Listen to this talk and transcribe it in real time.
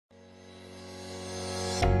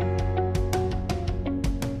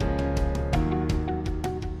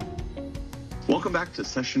Welcome back to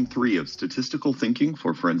Session 3 of Statistical Thinking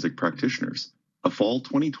for Forensic Practitioners, a fall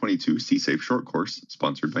 2022 CSAFE short course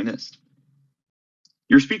sponsored by NIST.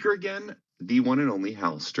 Your speaker again, the one and only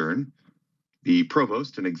Hal Stern, the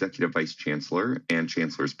Provost and Executive Vice Chancellor and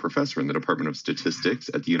Chancellor's Professor in the Department of Statistics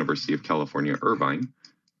at the University of California, Irvine,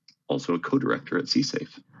 also a co-director at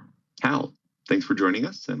CSAFE. Hal, thanks for joining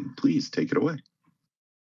us, and please take it away.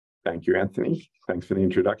 Thank you, Anthony. Thanks for the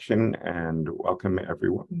introduction, and welcome,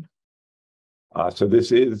 everyone. So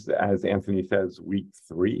this is, as Anthony says, week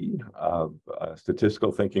 3 of Statistical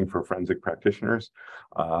Thinking for Forensic Practitioners.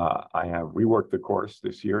 I have reworked the course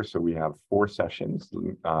this year, so we have 4 sessions.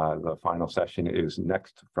 The final session is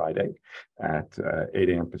next Friday at 8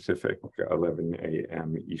 a.m. Pacific, 11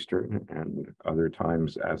 a.m. Eastern, and other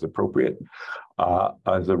times as appropriate.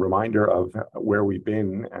 As a reminder of where we've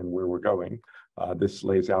been and where we're going, this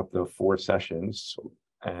lays out the 4 sessions.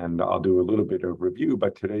 And I'll do a little bit of review,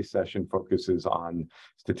 but today's session focuses on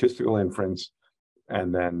statistical inference,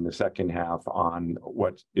 and then the second half on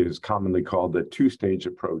what is commonly called the 2-stage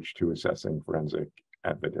approach to assessing forensic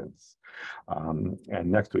evidence.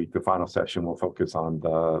 And next week, the final session will focus on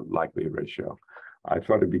the likelihood ratio. I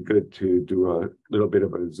thought it'd be good to do a little bit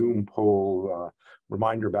of a Zoom poll,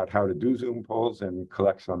 reminder about how to do Zoom polls and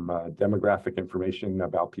collect some demographic information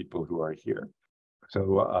about people who are here.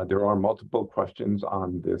 So there are multiple questions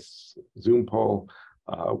on this Zoom poll,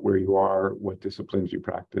 where you are, what disciplines you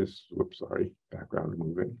practice. Whoops, sorry, background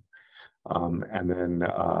moving. And then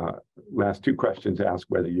last 2 questions ask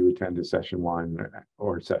whether you attended session 1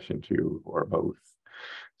 or session 2 or both.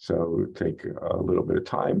 So take a little bit of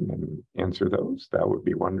time and answer those. That would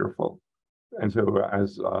be wonderful. And so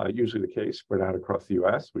as usually the case, spread out across the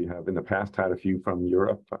US, we have in the past had a few from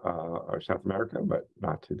Europe or South America, but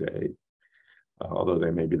not today. Although they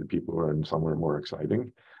may be the people who are in somewhere more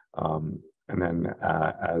exciting. And then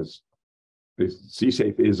as this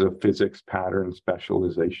CSAFE is a physics pattern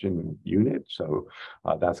specialization unit, so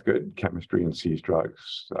that's good. Chemistry and sees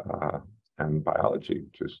drugs and biology,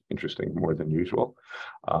 which is interesting, more than usual.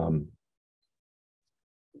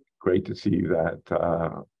 Great to see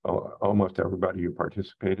that almost everybody who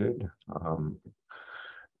participated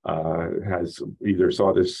has either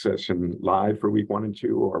saw this session live for week 1 and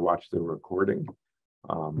 2 or watched the recording.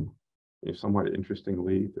 Somewhat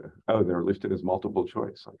interestingly, they're listed as multiple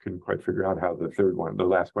choice. I couldn't quite figure out how the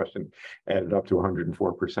last question added up to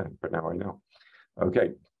 104%, but now I know.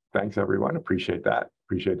 Okay, thanks everyone, appreciate that.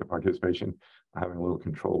 Appreciate the participation. I'm having a little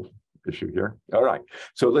control issue here. All right,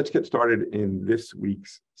 so let's get started in this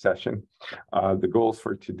week's session. The goals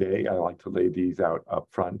for today, I like to lay these out up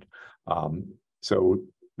front. So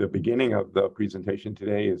the beginning of the presentation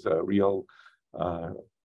today is a real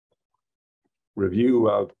review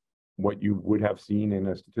of what you would have seen in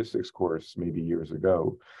a statistics course maybe years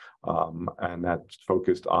ago. And that's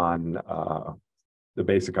focused on the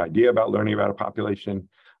basic idea about learning about a population,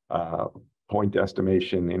 point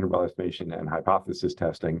estimation, interval estimation, and hypothesis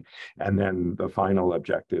testing. And then the final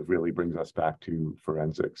objective really brings us back to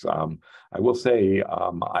forensics. I will say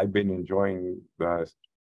I've been enjoying the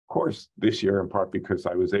course this year in part because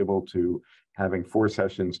I was able to, having 4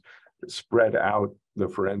 sessions, spread out the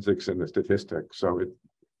forensics and the statistics. So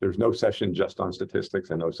there's no session just on statistics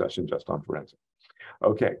and no session just on forensics.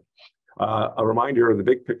 Okay, a reminder of the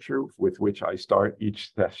big picture with which I start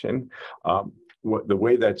each session. The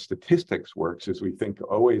way that statistics works is we think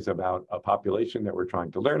always about a population that we're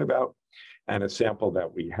trying to learn about and a sample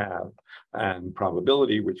that we have. And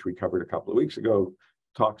probability, which we covered a couple of weeks ago,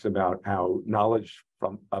 talks about how knowledge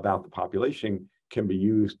about the population can be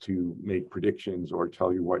used to make predictions or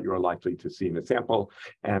tell you what you're likely to see in a sample.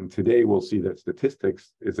 And today we'll see that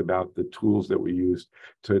statistics is about the tools that we use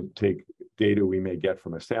to take data we may get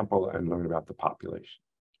from a sample and learn about the population.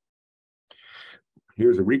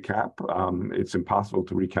 Here's a recap. It's impossible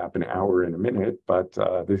to recap an hour in a minute, but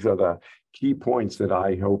these are the key points that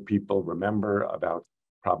I hope people remember about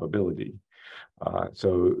probability.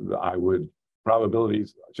 Probability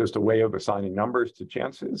is just a way of assigning numbers to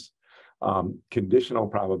chances. Conditional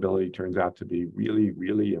probability turns out to be really,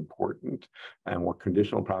 really important. And what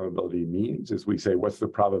conditional probability means is we say, what's the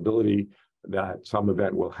probability that some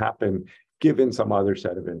event will happen given some other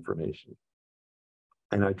set of information?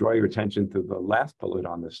 And I draw your attention to the last bullet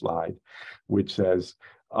on the slide, which says,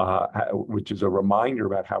 which is a reminder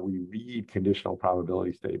about how we read conditional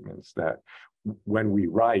probability statements, that when we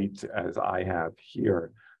write, as I have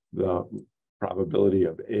here, the probability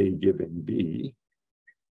of A given B,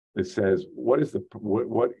 it says, what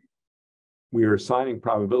we are assigning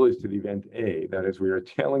probabilities to the event A. That is, we are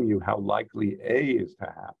telling you how likely A is to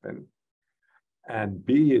happen. And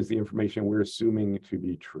B is the information we're assuming to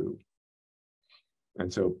be true.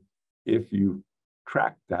 And so if you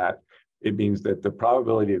track that, it means that the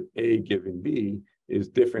probability of A given B is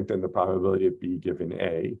different than the probability of B given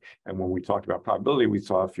A. And when we talked about probability, we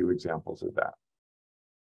saw a few examples of that.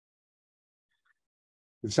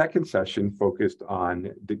 The second session focused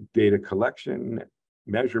on the data collection,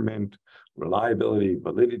 measurement, reliability,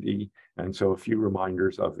 validity, and so a few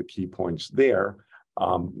reminders of the key points there,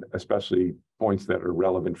 especially points that are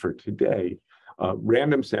relevant for today.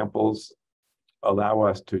 Random samples allow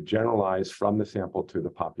us to generalize from the sample to the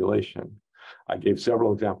population. I gave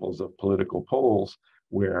several examples of political polls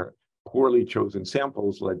where poorly chosen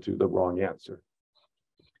samples led to the wrong answer.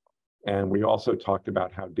 And we also talked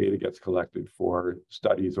about how data gets collected for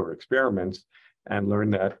studies or experiments, and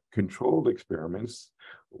learned that controlled experiments,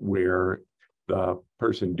 where the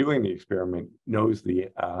person doing the experiment knows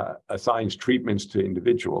assigns treatments to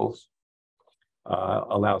individuals,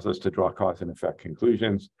 allows us to draw cause and effect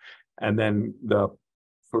conclusions. And then the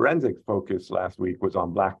forensic focus last week was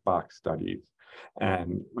on black box studies.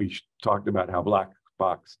 And we talked about how black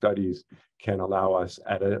box studies can allow us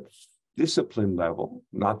at a discipline level,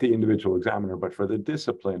 not the individual examiner, but for the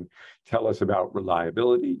discipline, tell us about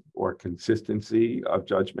reliability or consistency of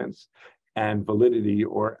judgments and validity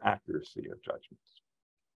or accuracy of judgments.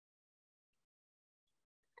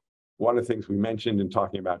 One of the things we mentioned in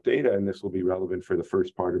talking about data, and this will be relevant for the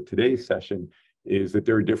first part of today's session, is that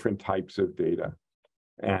there are different types of data.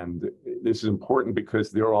 And this is important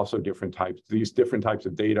because there are also different types. These different types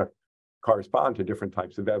of data correspond to different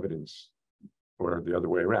types of evidence, or the other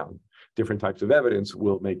way around. Different types of evidence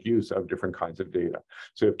will make use of different kinds of data.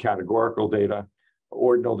 So you have categorical data,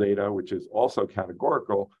 ordinal data, which is also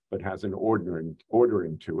categorical, but has an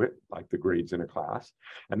ordering to it, like the grades in a class.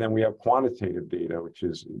 And then we have quantitative data, which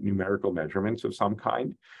is numerical measurements of some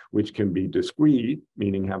kind, which can be discrete,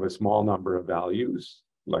 meaning have a small number of values,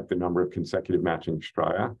 like the number of consecutive matching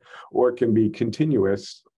stria, or it can be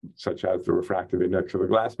continuous, such as the refractive index of a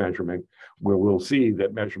glass measurement, where we'll see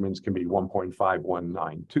that measurements can be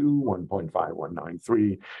 1.5192,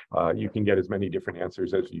 1.5193. You can get as many different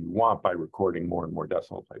answers as you want by recording more and more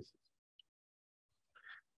decimal places.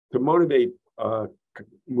 To motivate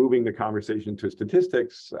moving the conversation to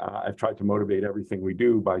statistics, I've tried to motivate everything we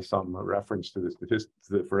do by some reference to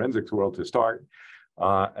the forensics world to start.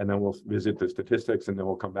 And then we'll visit the statistics, and then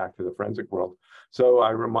we'll come back to the forensic world. So I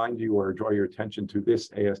remind you or draw your attention to this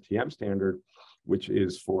ASTM standard, which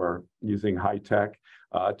is for using high tech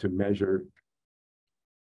to measure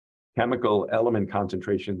chemical element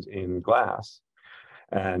concentrations in glass.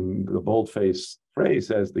 And the boldface phrase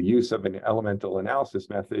says the use of an elemental analysis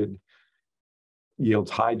method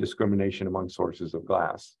yields high discrimination among sources of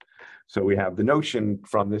glass. So we have the notion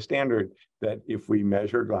from the standard that if we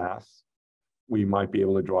measure glass, we might be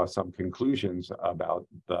able to draw some conclusions about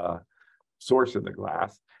the source of the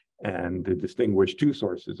glass and to distinguish two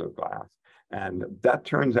sources of glass. And that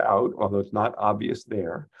turns out, although it's not obvious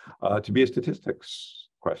there, to be a statistics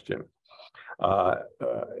question.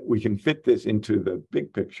 We can fit this into the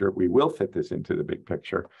big picture. We will fit this into the big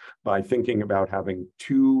picture by thinking about having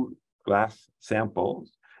two glass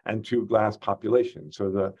samples and two glass populations. So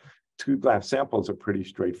the two glass samples are pretty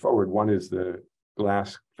straightforward. One is the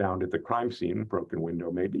glass found at the crime scene, broken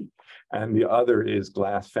window maybe, and the other is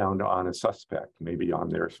glass found on a suspect, maybe on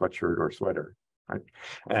their sweatshirt or sweater, right?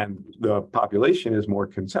 And the population is more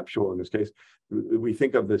conceptual in this case. We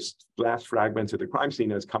think of this glass fragments at the crime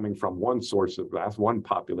scene as coming from one source of glass, one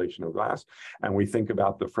population of glass, and we think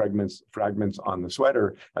about the fragments on the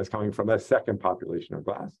sweater as coming from a second population of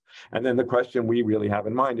glass. And then the question we really have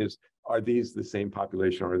in mind is, are these the same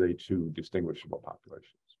population, or are they two distinguishable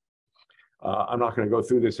populations? I'm not going to go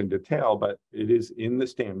through this in detail, but it is in the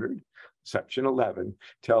standard. Section 11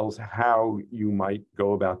 tells how you might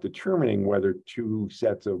go about determining whether two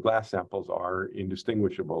sets of glass samples are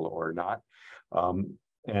indistinguishable or not.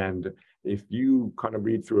 And if you kind of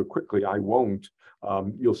read through it quickly, I won't,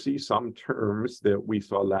 you'll see some terms that we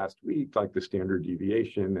saw last week, like the standard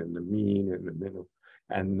deviation and the mean and the minimum.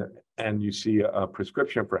 And you see a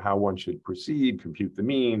prescription for how one should proceed, compute the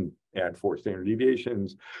mean, add 4 standard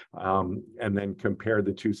deviations, and then compare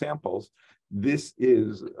the two samples. This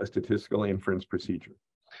is a statistical inference procedure.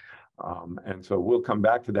 And so we'll come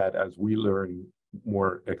back to that as we learn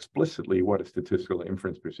more explicitly what a statistical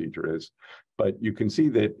inference procedure is. But you can see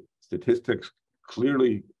that statistics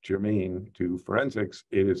clearly germane to forensics.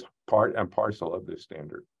 It is part and parcel of this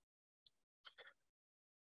standard.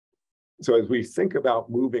 So as we think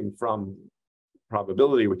about moving from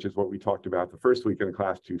probability, which is what we talked about the first week in the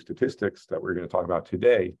class 2 statistics that we're going to talk about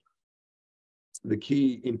today, the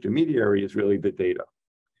key intermediary is really the data.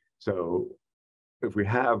 So if we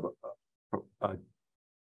have a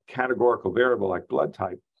categorical variable like blood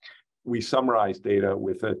type, we summarize data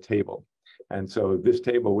with a table. And so this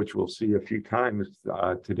table, which we'll see a few times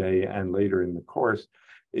today and later in the course,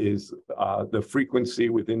 is the frequency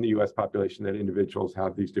within the US population that individuals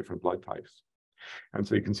have these different blood types. And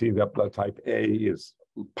so you can see that blood type A is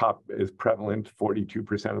prevalent,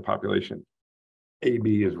 42% of the population.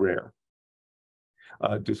 AB is rare.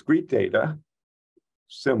 Discrete data,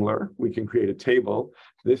 similar. We can create a table.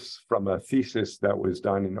 This from a thesis that was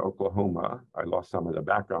done in Oklahoma. I lost some of the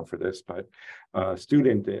background for this, but a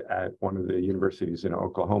student at one of the universities in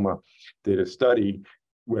Oklahoma did a study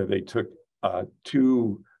where they took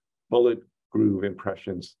 2 bullet groove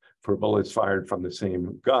impressions for bullets fired from the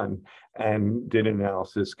same gun and did an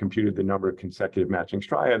analysis, computed the number of consecutive matching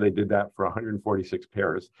stria. They did that for 146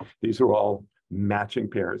 pairs. These are all matching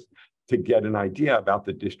pairs to get an idea about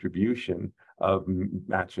the distribution of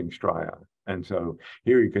matching stria. And so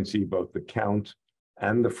here you can see both the count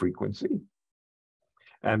and the frequency.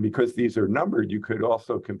 And because these are numbered, you could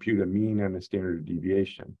also compute a mean and a standard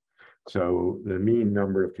deviation. So the mean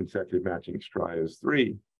number of consecutive matching stria is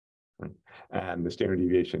 3, and the standard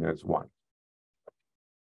deviation is 1.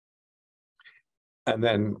 And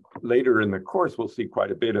then later in the course, we'll see quite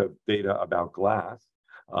a bit of data about glass.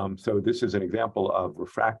 So this is an example of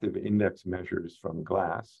refractive index measures from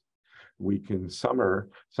glass. We can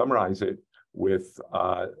summarize it with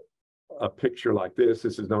a picture like this.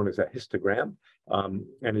 This is known as a histogram,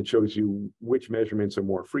 and it shows you which measurements are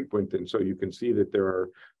more frequent. And so you can see that there are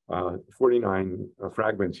 49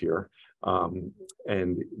 fragments here,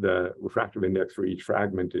 and the refractive index for each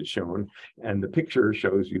fragment is shown. And the picture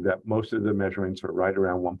shows you that most of the measurements are right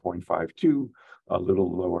around 1.52, a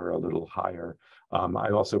little lower, a little higher. I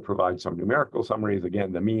also provide some numerical summaries.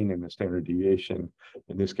 Again, the mean and the standard deviation.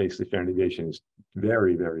 In this case, the standard deviation is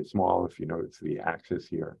very, very small, if you notice the axis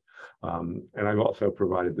here. And I've also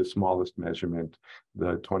provided the smallest measurement,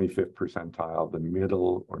 the 25th percentile, the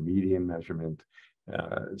middle or median measurement,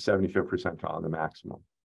 75th percentile, and the maximum.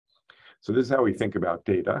 So this is how we think about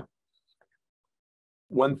data.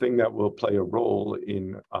 One thing that will play a role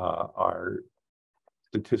in our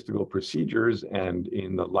statistical procedures and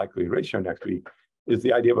in the likelihood ratio next week is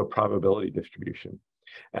the idea of a probability distribution.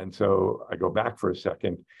 And so I go back for a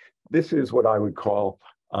second. This is what I would call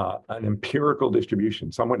an empirical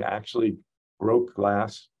distribution. Someone actually broke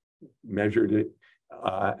glass, measured it,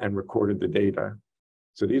 and recorded the data.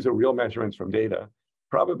 So these are real measurements from data.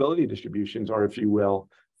 Probability distributions are, if you will,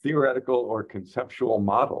 theoretical or conceptual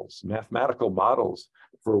models, mathematical models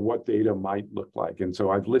for what data might look like. And so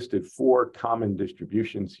I've listed 4 common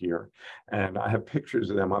distributions here, and I have pictures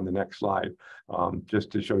of them on the next slide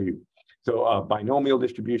just to show you. So a binomial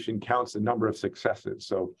distribution counts the number of successes.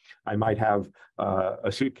 So I might have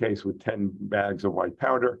a suitcase with 10 bags of white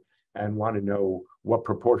powder and want to know what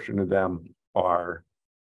proportion of them are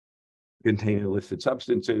containing illicit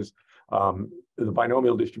substances. The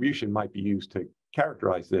binomial distribution might be used to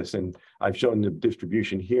characterize this, and I've shown the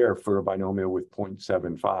distribution here for a binomial with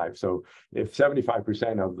 0.75. So if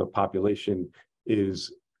 75% of the population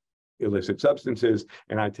is illicit substances,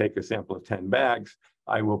 and I take a sample of 10 bags,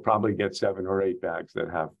 I will probably get 7 or 8 bags that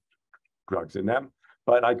have drugs in them,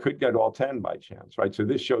 but I could get all 10 by chance, right? So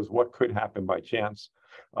this shows what could happen by chance.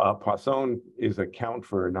 Poisson is a count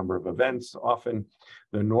for a number of events. Often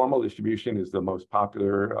the normal distribution is the most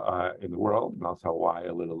popular in the world, and I'll tell why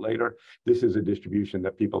a little later. This is a distribution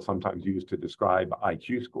that people sometimes use to describe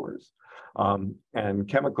IQ scores. And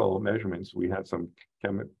chemical measurements, we had some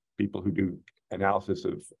people who do analysis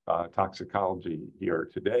of toxicology here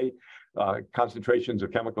today. Concentrations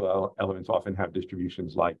of chemical elements often have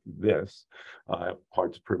distributions like this,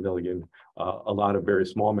 parts per million, a lot of very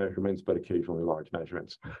small measurements, but occasionally large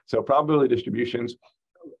measurements. So probability distributions,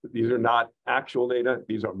 these are not actual data,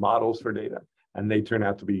 these are models for data, and they turn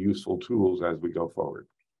out to be useful tools as we go forward.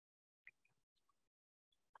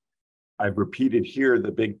 I've repeated here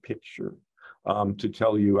the big picture to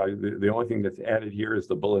tell you, the only thing that's added here is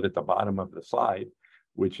the bullet at the bottom of the slide,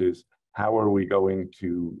 which is how are we going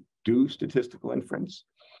to do statistical inference?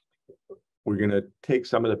 We're going to take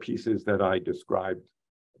some of the pieces that I described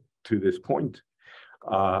to this point.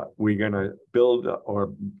 We're going to build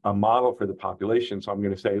a model for the population. So I'm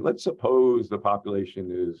going to say, let's suppose the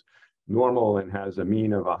population is normal and has a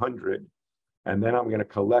mean of 100. And then I'm going to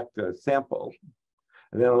collect a sample.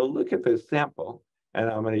 And then I'll look at this sample. And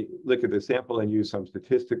I'm going to look at the sample and use some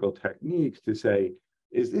statistical techniques to say,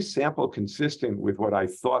 is this sample consistent with what I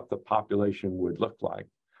thought the population would look like?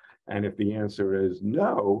 And if the answer is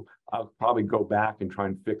no, I'll probably go back and try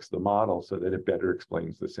and fix the model so that it better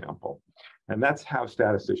explains the sample. And that's how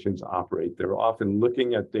statisticians operate. They're often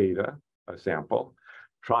looking at data, a sample,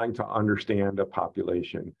 trying to understand a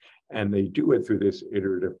population, and they do it through this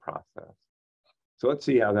iterative process. So let's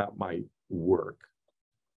see how that might work.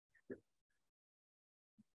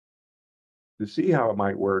 To see how it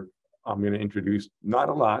might work, I'm going to introduce not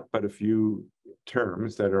a lot, but a few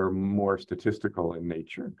terms that are more statistical in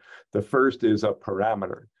nature. The first is a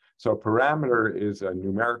parameter. So a parameter is a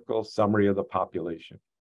numerical summary of the population.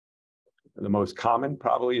 The most common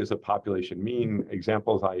probably is a population mean.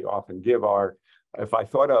 Examples I often give are, if I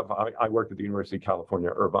thought of, I worked at the University of California,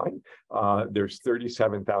 Irvine. There's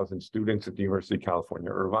 37,000 students at the University of California,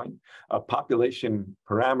 Irvine. A population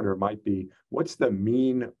parameter might be, what's the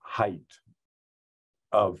mean height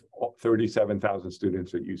of 37,000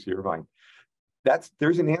 students at UC Irvine?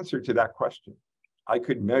 There's an answer to that question. I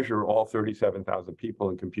could measure all 37,000 people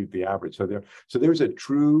and compute the average. So there's a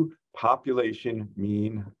true population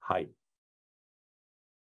mean height,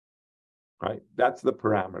 right? That's the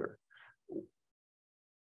parameter.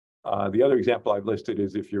 The other example I've listed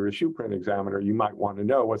is if you're a shoe print examiner, you might want to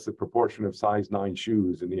know what's the proportion of size 9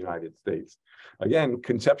 shoes in the United States. Again,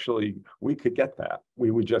 conceptually, we could get that.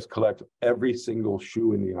 We would just collect every single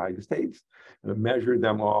shoe in the United States, and measure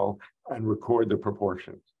them all, and record the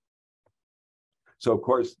proportions. So, of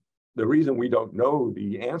course, the reason we don't know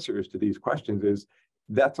the answers to these questions is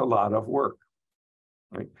that's a lot of work.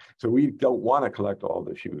 Right? So we don't want to collect all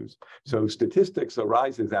the shoes. So statistics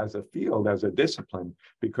arises as a field, as a discipline,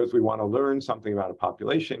 because we want to learn something about a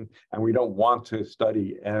population, and we don't want to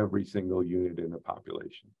study every single unit in the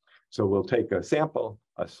population. So we'll take a sample,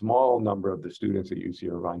 a small number of the students at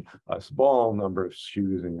UC Irvine, a small number of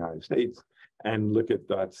shoes in the United States, and look at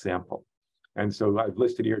that sample. And so I've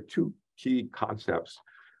listed here 2 key concepts.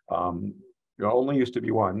 There only used to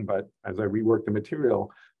be one, but as I reworked the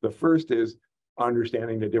material, the first is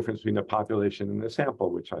understanding the difference between the population and the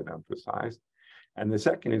sample, which I've emphasized. And the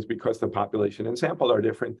second is because the population and sample are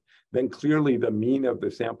different, then clearly the mean of the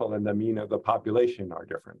sample and the mean of the population are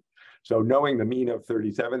different. So knowing the mean of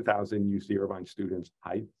 37,000 UC Irvine students'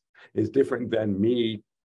 height is different than me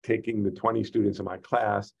taking the 20 students in my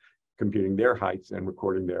class, computing their heights and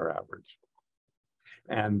recording their average.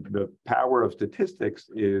 And the power of statistics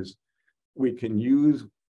is we can use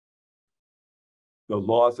the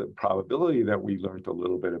laws of probability that we learned a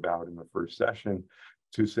little bit about in the first session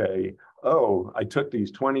to say, oh, I took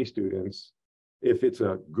these 20 students. If it's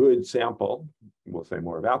a good sample, we'll say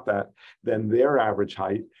more about that, then their average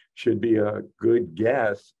height should be a good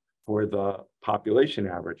guess for the population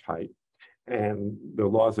average height. And the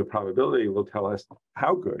laws of probability will tell us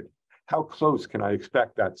how good, how close can I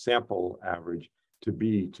expect that sample average to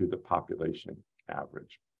be to the population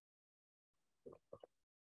average.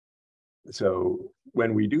 So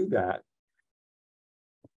when we do that,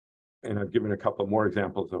 and I've given a couple more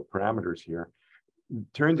examples of parameters here,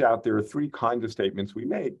 turns out there are 3 kinds of statements we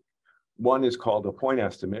make. One is called a point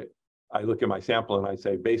estimate. I look at my sample and I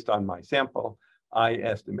say, based on my sample, I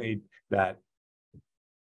estimate that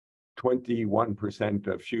 21%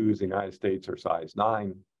 of shoes in the United States are size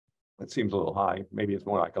 9. That seems a little high. Maybe it's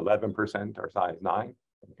more like 11% are size 9.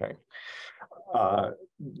 Okay,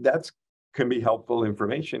 that's can be helpful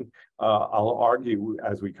information. I'll argue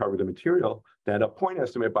as we cover the material that a point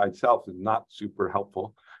estimate by itself is not super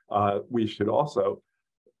helpful. We should also,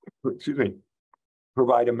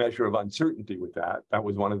 provide a measure of uncertainty with that. That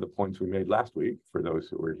was one of the points we made last week for those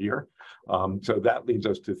who were here. So that leads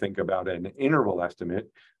us to think about an interval estimate,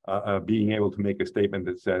 being able to make a statement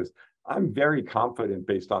that says, I'm very confident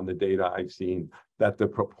based on the data I've seen that the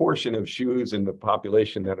proportion of shoes in the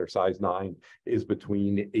population that are size 9 is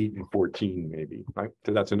between 8 and 14 maybe, right?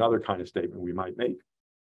 So that's another kind of statement we might make.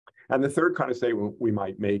 And the third kind of statement we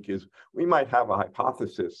might make is we might have a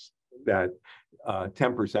hypothesis that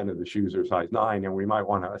 10% of the shoes are size 9, and we might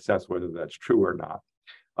want to assess whether that's true or not.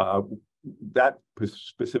 That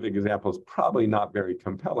specific example is probably not very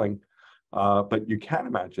compelling, but you can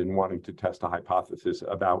imagine wanting to test a hypothesis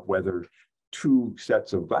about whether 2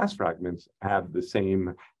 sets of glass fragments have the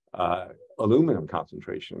same aluminum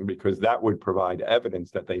concentration, because that would provide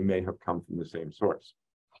evidence that they may have come from the same source.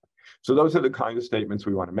 So those are the kind of statements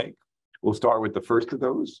we want to make. We'll start with the first of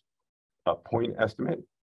those, a point estimate.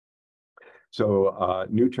 So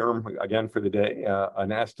new term, again, for the day, an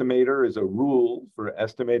estimator is a rule for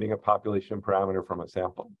estimating a population parameter from a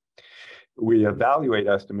sample. We evaluate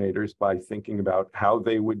estimators by thinking about how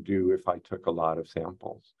they would do if I took a lot of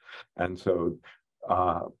samples. And so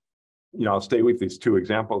I'll stay with these two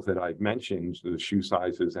examples that I've mentioned, the shoe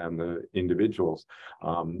sizes and the individuals.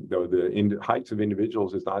 Though the heights of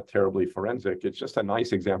individuals is not terribly forensic, it's just a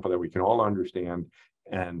nice example that we can all understand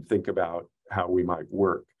and think about how we might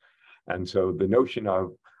work. And so the notion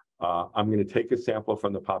of I'm going to take a sample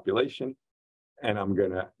from the population and I'm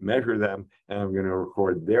going to measure them and I'm going to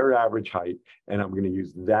record their average height and I'm going to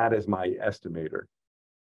use that as my estimator.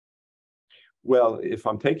 Well, if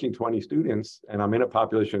I'm taking 20 students and I'm in a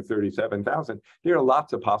population of 37,000, there are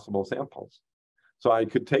lots of possible samples. So I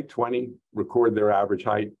could take 20, record their average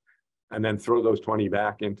height, and then throw those 20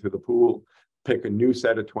 back into the pool, pick a new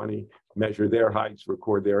set of 20, measure their heights,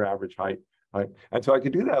 record their average height, right? And so I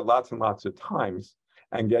could do that lots and lots of times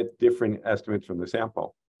and get different estimates from the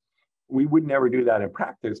sample. We would never do that in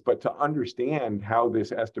practice, but to understand how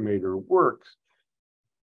this estimator works,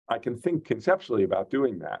 I can think conceptually about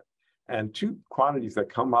doing that. And two quantities that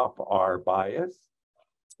come up are bias.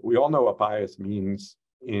 We all know what bias means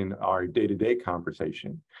in our day-to-day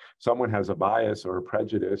conversation. Someone has a bias or a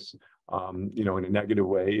prejudice, in a negative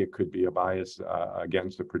way. It could be a bias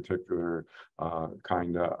against a particular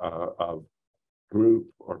kind of group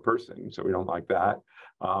or person, so we don't like that.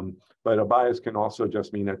 But a bias can also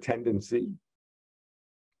just mean a tendency.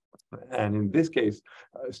 And in this case,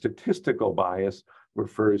 statistical bias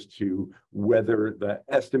refers to whether the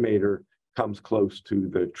estimator comes close to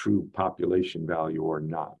the true population value or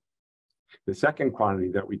not. The second quantity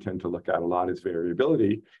that we tend to look at a lot is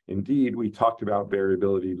variability. Indeed, we talked about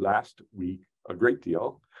variability last week a great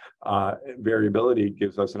deal. Variability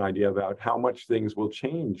gives us an idea about how much things will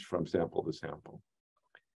change from sample to sample.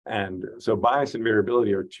 And so bias and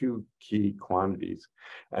variability are two key quantities.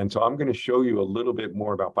 And so I'm going to show you a little bit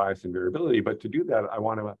more about bias and variability, but to do that, I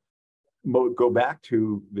want to go back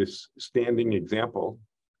to this standing example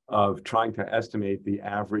of trying to estimate the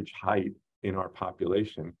average height in our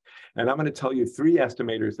population. And I'm going to tell you three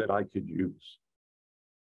estimators that I could use.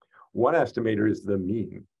 One estimator is the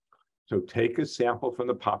mean. So take a sample from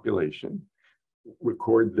the population,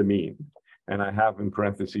 record the mean. And I have in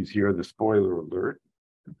parentheses here the spoiler alert.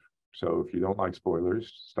 So if you don't like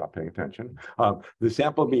spoilers, stop paying attention. The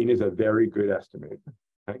sample mean is a very good estimator.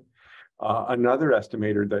 Okay? Another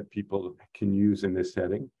estimator that people can use in this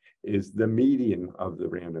setting is the median of the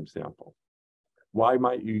random sample. Why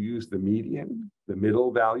might you use the median, the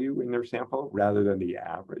middle value in their sample, rather than the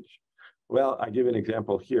average? Well, I give an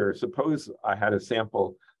example here. Suppose I had a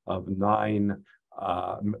sample of 9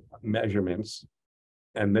 measurements,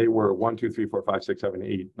 and they were 1, 2, 3, 4, 5, 6, 7,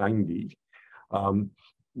 8, 90.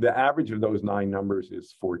 The average of those 9 numbers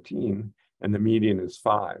is 14, and the median is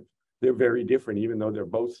 5. They're very different, even though they're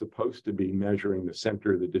both supposed to be measuring the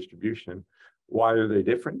center of the distribution. Why are they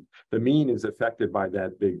different? The mean is affected by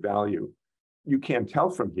that big value. You can't tell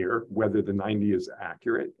from here whether the 90 is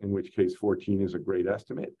accurate, in which case 14 is a great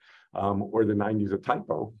estimate, or the 90 is a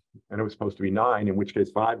typo, and it was supposed to be 9, in which case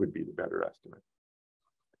 5 would be the better estimate.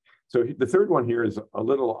 So the third one here is a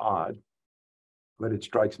little odd, but it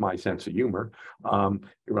strikes my sense of humor.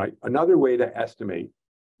 Right. Another way to estimate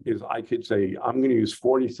is I could say, I'm going to use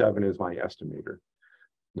 47 as my estimator.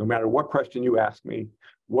 No matter what question you ask me,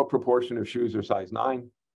 what proportion of shoes are size 9?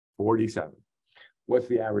 47. What's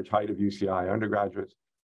the average height of UCI undergraduates?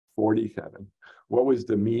 47. What was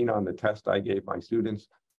the mean on the test I gave my students?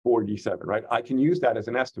 47, right? I can use that as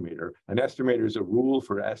an estimator. An estimator is a rule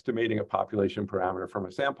for estimating a population parameter from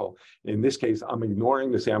a sample. In this case, I'm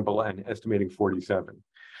ignoring the sample and estimating 47.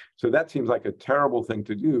 So that seems like a terrible thing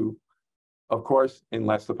to do, of course,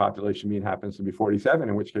 unless the population mean happens to be 47,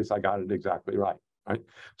 in which case I got it exactly right, right?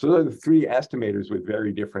 So those are the three estimators with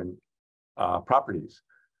very different properties.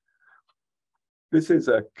 This is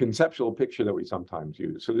a conceptual picture that we sometimes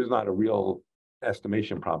use. So there's not a real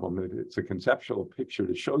estimation problem. It's a conceptual picture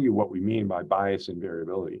to show you what we mean by bias and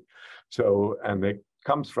variability. So, and it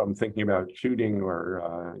comes from thinking about shooting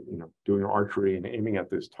or doing archery and aiming at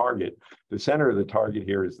this target. The center of the target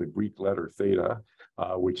here is the Greek letter theta,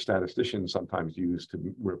 which statisticians sometimes use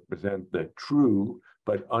to represent the true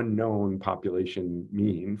but unknown population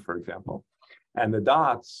mean, for example. And the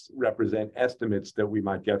dots represent estimates that we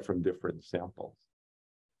might get from different samples.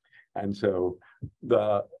 And so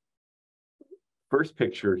the first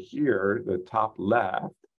picture here, the top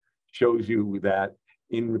left, shows you that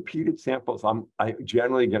in repeated samples, I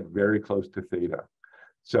generally get very close to theta.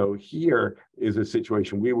 So here is a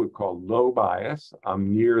situation we would call low bias.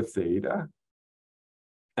 I'm near theta.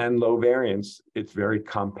 And low variance, it's very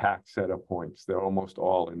compact set of points. They're almost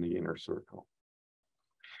all in the inner circle.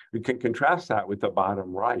 We can contrast that with the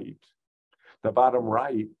bottom right. The bottom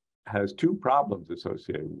right has two problems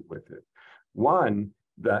associated with it. One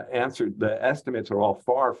the estimates are all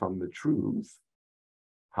far from the truth,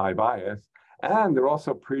 high bias, and they're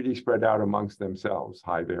also pretty spread out amongst themselves,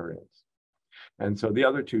 high variance. And so the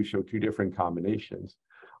other two show two different combinations.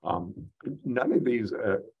 None of these,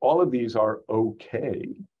 all of these are okay.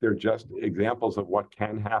 They're just examples of what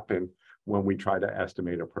can happen when we try to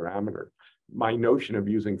estimate a parameter. My notion of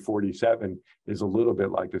using 47 is a little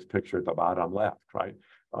bit like this picture at the bottom left, right?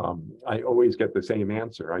 I always get the same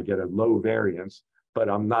answer. I get a low variance, but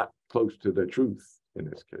I'm not close to the truth in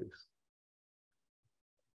this case.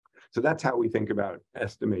 So that's how we think about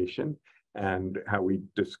estimation and how we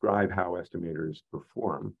describe how estimators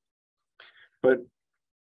perform. But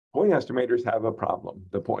point estimators have a problem.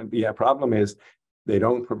 The problem is they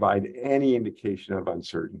don't provide any indication of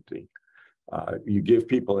uncertainty. You give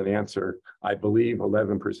people an answer, I believe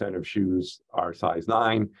 11% of shoes are size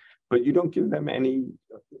 9, but you don't give them any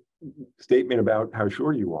statement about how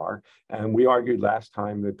sure you are. And we argued last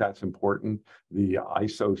time that that's important. The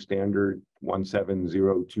ISO standard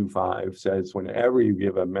 17025 says whenever you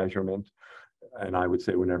give a measurement, and I would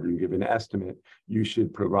say whenever you give an estimate, you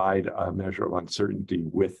should provide a measure of uncertainty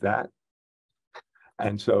with that.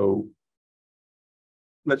 And so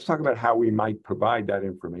let's talk about how we might provide that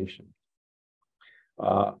information.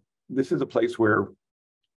 This is a place where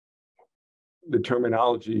the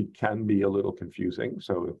terminology can be a little confusing,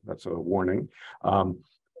 so that's a warning.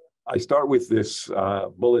 I start with this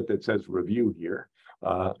bullet that says review here.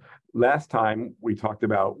 Last time we talked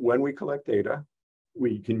about when we collect data,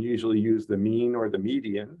 we can usually use the mean or the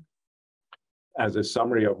median as a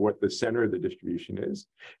summary of what the center of the distribution is.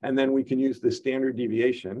 And then we can use the standard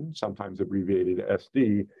deviation, sometimes abbreviated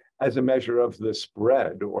SD, as a measure of the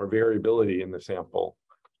spread or variability in the sample.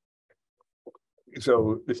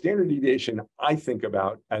 So the standard deviation I think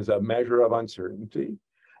about as a measure of uncertainty,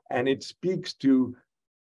 and it speaks to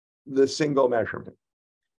the single measurement.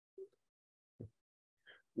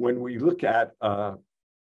 When we look at a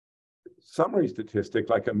summary statistic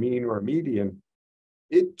like a mean or a median,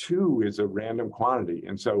 it too is a random quantity.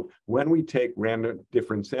 And so when we take when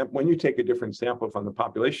you take a different sample from the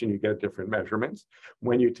population, you get different measurements.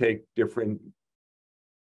 When you take different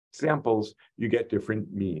samples, you get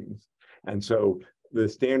different means. And so the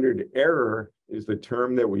standard error is the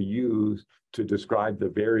term that we use to describe the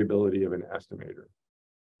variability of an estimator.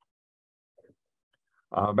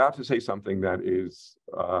 I'm about to say something that is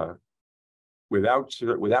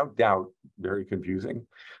without doubt very confusing.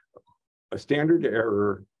 A standard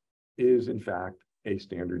error is in fact a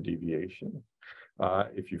standard deviation.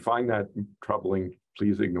 If you find that troubling,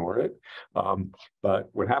 please ignore it. But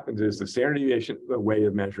what happens is the standard deviation, a way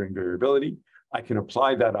of measuring variability. I can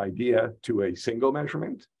apply that idea to a single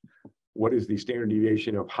measurement. What is the standard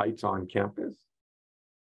deviation of heights on campus?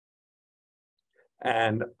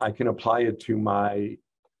 And I can apply it to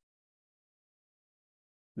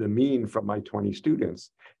the mean from my 20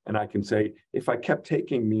 students. And I can say, if I kept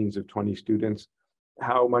taking means of 20 students,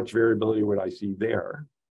 how much variability would I see there?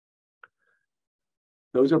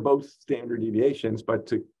 Those are both standard deviations, but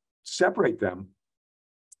to separate them,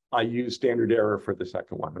 I use standard error for the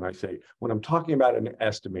second one. And I say, when I'm talking about an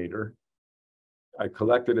estimator, I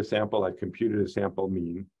collected a sample, I computed a sample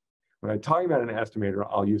mean. When I'm talking about an estimator,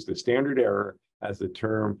 I'll use the standard error as the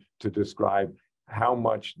term to describe how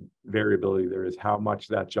much variability there is, how much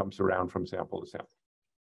that jumps around from sample to sample.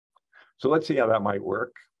 So let's see how that might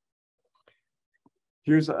work.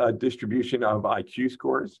 Here's a distribution of IQ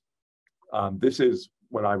scores. This is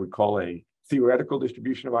what I would call a theoretical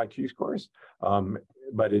distribution of IQ scores,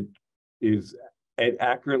 but it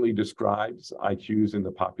accurately describes IQs in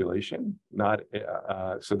the population.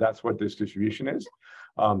 So that's what this distribution is.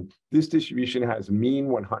 This distribution has mean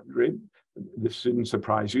 100. This shouldn't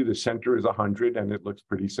surprise you. The center is 100 and it looks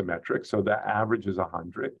pretty symmetric. So the average is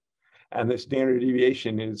 100 and the standard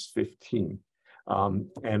deviation is 15.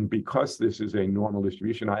 And because this is a normal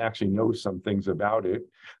distribution, I actually know some things about it.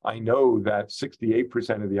 I know that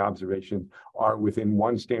 68% of the observations are within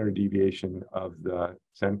one standard deviation of the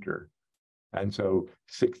center. And so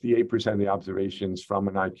 68% of the observations from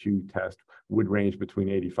an IQ test would range between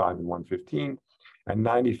 85 and 115, and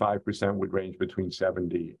 95% would range between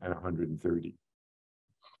 70 and 130.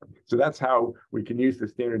 So that's how we can use the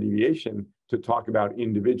standard deviation to talk about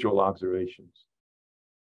individual observations.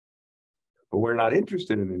 But we're not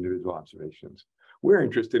interested in individual observations. We're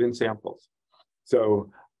interested in samples.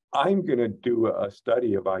 So I'm going to do a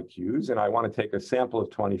study of IQs, and I want to take a sample of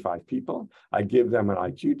 25 people. I give them an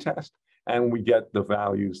IQ test, and we get the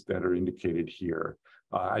values that are indicated here.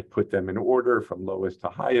 I put them in order from lowest to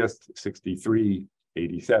highest, 63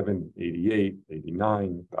 87, 88,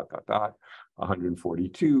 89,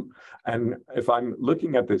 142. And if I'm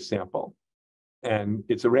looking at this sample, and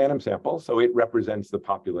it's a random sample, so it represents the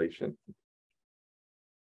population,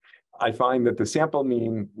 I find that the sample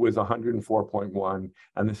mean was 104.1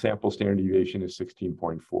 and the sample standard deviation is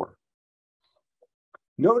 16.4.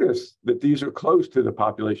 Notice that these are close to the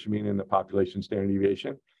population mean and the population standard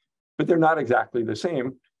deviation, but they're not exactly the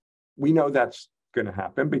same. We know that's going to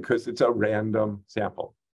happen because it's a random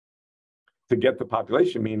sample. To get the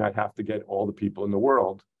population mean, I'd have to get all the people in the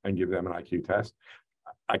world and give them an IQ test.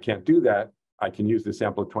 I can't do that. I can use the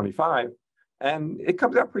sample of 25, and it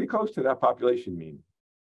comes out pretty close to that population mean.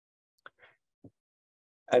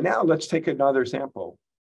 And now let's take another sample.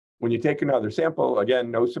 When you take another sample,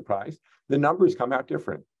 again, no surprise, the numbers come out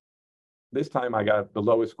different. This time I got the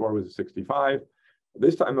lowest score was 65.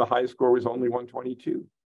 This time the highest score was only 122.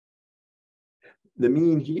 The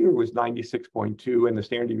mean here was 96.2 and the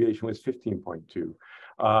standard deviation was 15.2.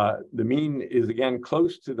 The mean is again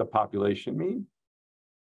close to the population mean.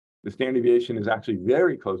 The standard deviation is actually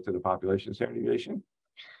very close to the population standard deviation.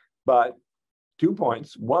 But 2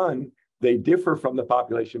 points. One, they differ from the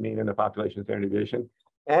population mean and the population standard deviation.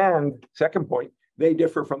 And second point, they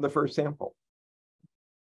differ from the first sample.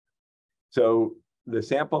 So the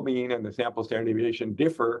sample mean and the sample standard deviation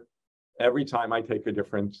differ every time I take a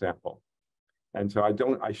different sample. And so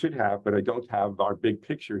I should have, but I don't have our big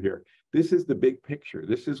picture here. This is the big picture.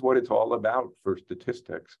 This is what it's all about for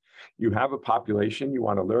statistics. You have a population you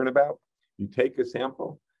want to learn about. You take a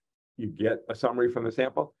sample, you get a summary from the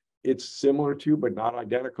sample. It's similar to, but not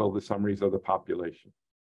identical, the summaries of the population.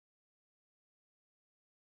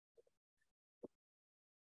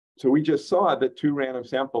 So we just saw that two random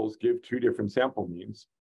samples give two different sample means.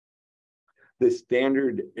 The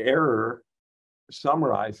standard error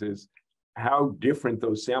summarizes how different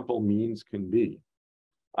those sample means can be.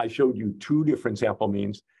 I showed you two different sample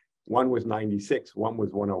means. One was 96, one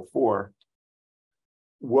was 104.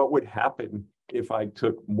 What would happen if I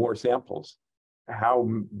took more samples? How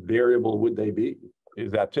variable would they be?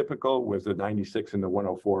 Is that typical? Was the 96 and the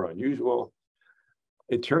 104 unusual?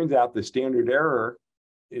 It turns out the standard error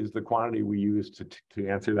is the quantity we use to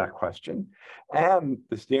answer that question. And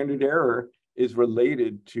the standard error is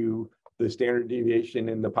related to the standard deviation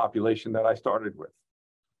in the population that I started with.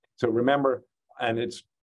 So remember, and it's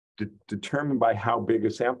determined by how big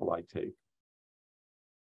a sample I take.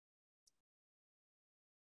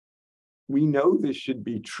 We know this should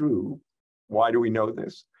be true. Why do we know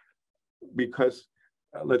this? Because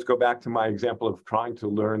let's go back to my example of trying to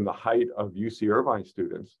learn the height of UC Irvine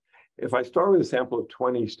students. If I start with a sample of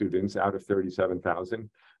 20 students out of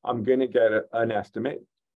 37,000, I'm going to get an estimate.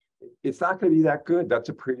 It's not going to be that good. That's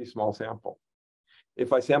a pretty small sample.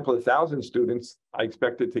 If I sample 1,000 students, I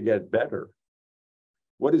expect it to get better.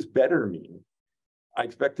 What does better mean? I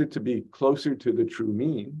expect it to be closer to the true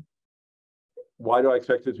mean. Why do I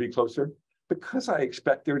expect it to be closer? Because I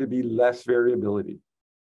expect there to be less variability.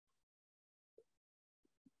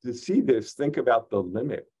 To see this, think about the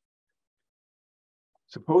limit.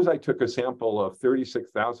 Suppose I took a sample of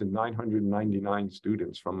 36,999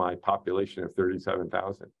 students from my population of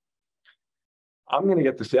 37,000. I'm going to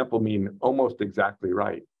get the sample mean almost exactly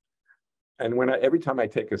right. And every time I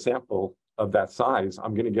take a sample of that size,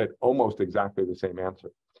 I'm going to get almost exactly the same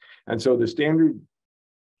answer. And so the standard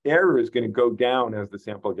error is going to go down as the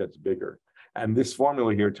sample gets bigger. And this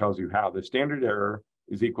formula here tells you how. The standard error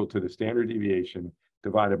is equal to the standard deviation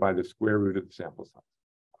divided by the square root of the sample size.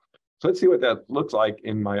 So let's see what that looks like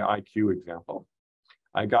in my IQ example.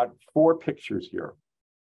 I got 4 pictures here.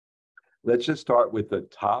 Let's just start with the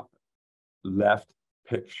top left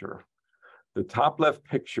picture. The top left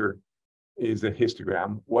picture is a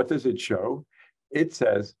histogram. What does it show? It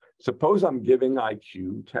says, suppose I'm giving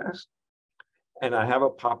IQ test and I have a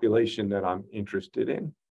population that I'm interested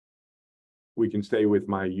in. We can stay with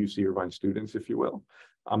my UC Irvine students, if you will.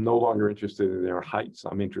 I'm no longer interested in their heights.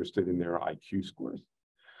 I'm interested in their IQ scores.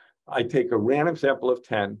 I take a random sample of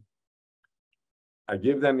 10. I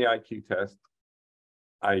give them the IQ test.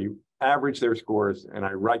 I average their scores and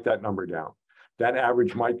I write that number down. That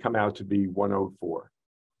average might come out to be 104.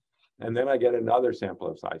 And then I get another sample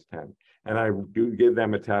of size 10. And I do give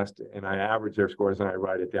them a test and I average their scores and I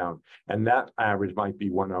write it down. And that average might be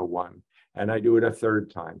 101. And I do it a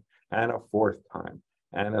third time and a fourth time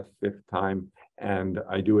and a fifth time. And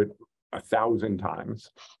I do it 1,000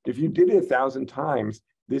 times. If you did it 1,000 times,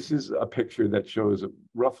 this is a picture that shows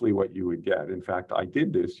roughly what you would get. In fact, I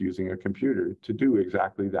did this using a computer to do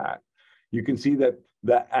exactly that. You can see that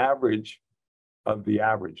the average of the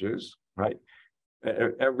averages, right,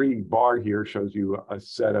 Every bar here shows you a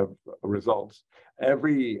set of results.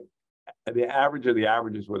 The average of the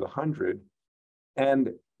averages was 100,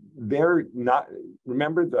 and they're not,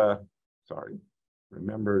 remember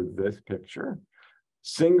this picture.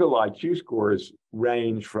 Single IQ scores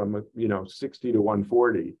range from 60 to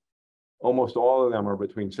 140. Almost all of them are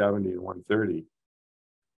between 70 and 130.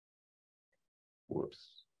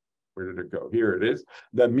 Whoops, where did it go? Here it is.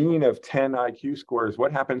 The mean of 10 IQ scores,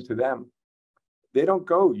 what happens to them? They don't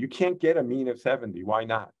go. You can't get a mean of 70. Why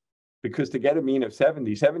not? Because to get a mean of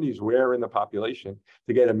 70 is rare in the population.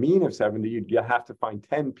 To get a mean of 70, you'd have to find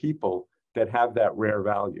 10 people that have that rare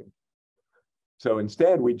value. So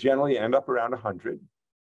instead, we generally end up around 100.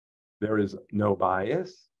 There is no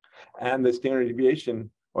bias. And the standard deviation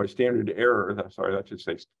or standard error, sorry, that should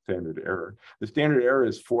say standard error. The standard error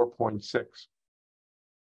is 4.6.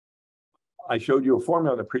 I showed you a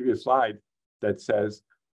formula on the previous slide that says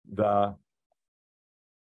the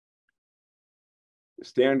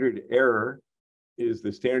standard error is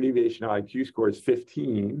the standard deviation of IQ score is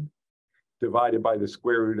 15 divided by the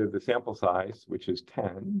square root of the sample size, which is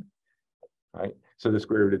 10, right? So the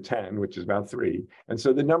square root of 10, which is about 3. And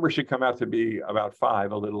so the number should come out to be about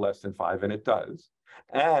 5, a little less than 5, and it does.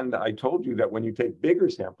 And I told you that when you take bigger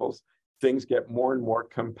samples, things get more and more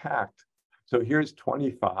compact. So here's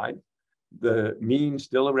 25, the mean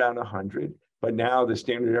still around 100, but now the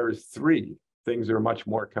standard error is 3. Things are much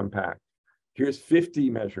more compact. Here's 50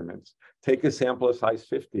 measurements. Take a sample of size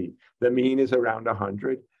 50. The mean is around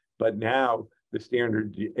 100, but now the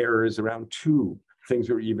standard error is around 2. Things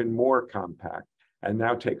are even more compact. And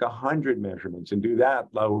now take 100 measurements and do that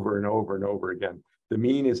over and over and over again. The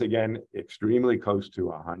mean is, again, extremely close to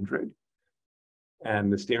 100.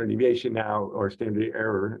 And the standard deviation now, or standard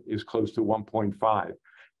error, is close to 1.5.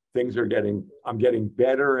 I'm getting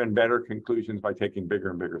better and better conclusions by taking bigger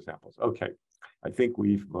and bigger samples. Okay, I think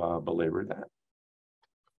we've belabored that.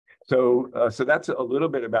 So that's a little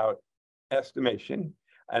bit about estimation.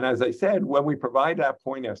 And as I said, when we provide that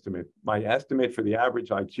point estimate, my estimate for the average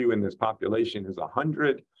IQ in this population is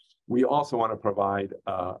 100. We also want to provide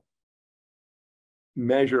a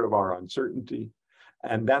measure of our uncertainty,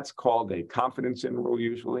 and that's called a confidence interval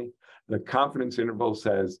usually. The confidence interval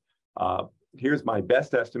says, here's my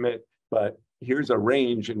best estimate, but here's a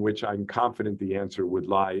range in which I'm confident the answer would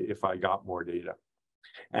lie if I got more data.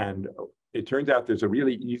 And it turns out there's a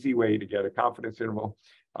really easy way to get a confidence interval.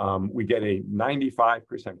 We get a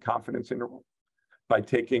 95% confidence interval by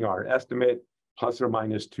taking our estimate plus or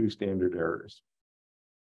minus 2 standard errors.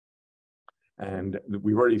 And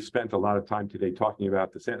we've already spent a lot of time today talking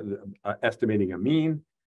about estimating a mean.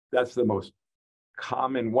 That's the most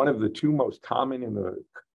common, one of the 2 most common in the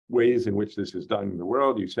ways in which this is done in the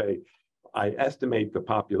world. You say, I estimate the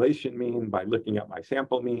population mean by looking at my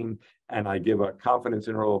sample mean, and I give a confidence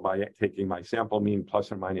interval by taking my sample mean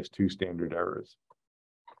plus or minus 2 standard errors.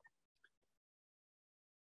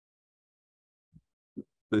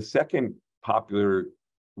 The second popular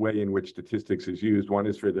way in which statistics is used, one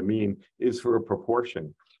is for the mean, is for a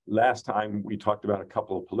proportion. Last time we talked about a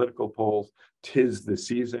couple of political polls. 'Tis the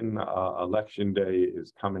season, election day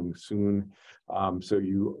is coming soon. So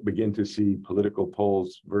you begin to see political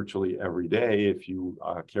polls virtually every day if you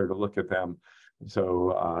care to look at them.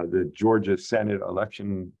 So the Georgia Senate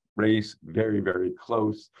election race, very, very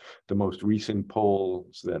close. The most recent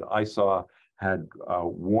polls that I saw had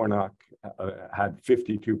Warnock had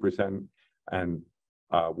 52% and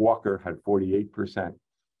Walker had 48%.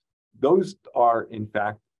 Those are, in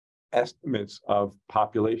fact, estimates of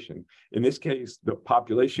population. In this case, the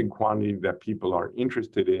population quantity that people are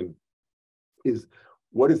interested in is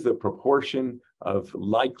what is the proportion of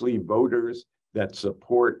likely voters that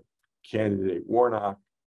support candidate Warnock.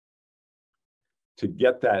 To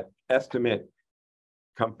get that estimate,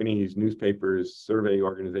 companies, newspapers, survey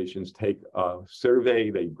organizations take a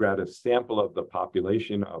survey. They grab a sample of the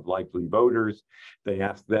population of likely voters. They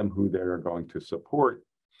ask them who they're going to support,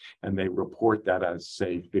 and they report that as,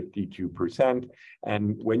 say, 52%.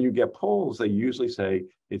 And when you get polls, they usually say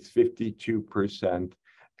it's 52%.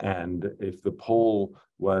 And if the poll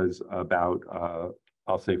was about,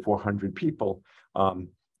 I'll say 400 people,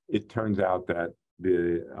 it turns out that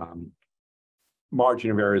the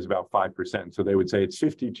margin of error is about 5%. So they would say it's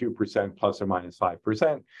 52% plus or minus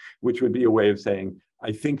 5%, which would be a way of saying,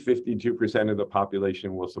 I think 52% of the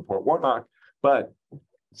population will support Warnock, but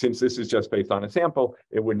since this is just based on a sample,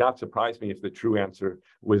 it would not surprise me if the true answer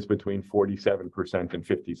was between 47% and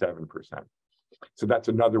 57%. So that's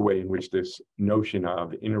another way in which this notion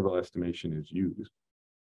of interval estimation is used.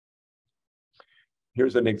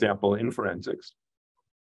 Here's an example in forensics.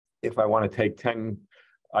 If I want to take 10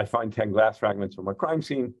 I find 10 glass fragments from a crime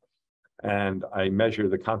scene, and I measure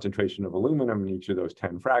the concentration of aluminum in each of those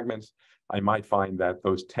 10 fragments. I might find that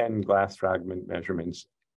those 10 glass fragment measurements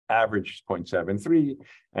average 0.73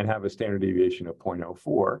 and have a standard deviation of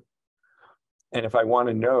 0.04. And if I want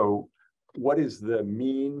to know what is the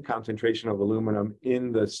mean concentration of aluminum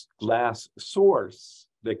in the glass source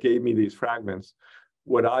that gave me these fragments,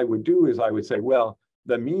 what I would do is I would say, well,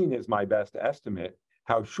 the mean is my best estimate.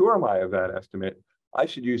 How sure am I of that estimate? I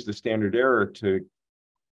should use the standard error to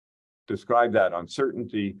describe that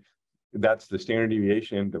uncertainty. That's the standard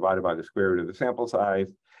deviation divided by the square root of the sample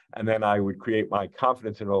size. And then I would create my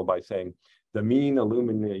confidence interval by saying the mean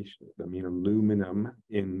aluminum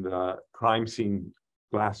in the crime scene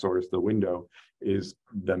glass source, the window, is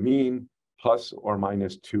the mean plus or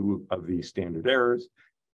minus 2 of these standard errors.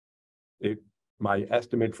 My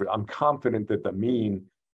estimate I'm confident that the mean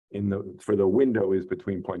for the window is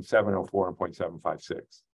between 0.704 and 0.756.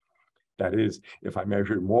 That is, if I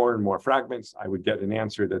measured more and more fragments, I would get an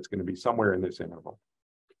answer that's going to be somewhere in this interval.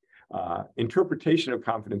 Interpretation of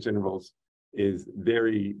confidence intervals is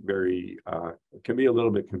very, very, can be a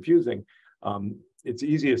little bit confusing. It's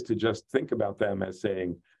easiest to just think about them as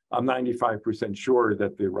saying, I'm 95% sure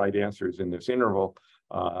that the right answer is in this interval.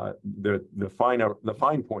 The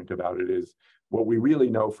fine point about it is, what we really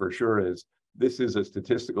know for sure is this is a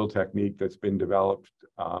statistical technique that's been developed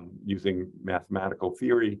using mathematical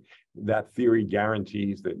theory. That theory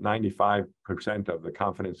guarantees that 95% of the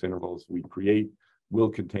confidence intervals we create will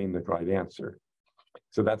contain the right answer.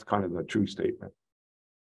 So that's kind of the true statement.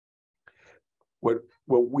 What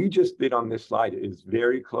we just did on this slide is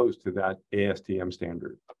very close to that ASTM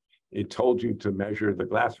standard. It told you to measure the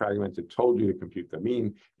glass fragments. It told you to compute the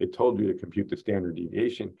mean. It told you to compute the standard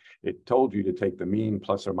deviation. It told you to take the mean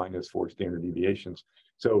plus or minus 4 standard deviations.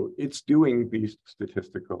 So it's doing these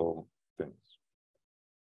statistical things.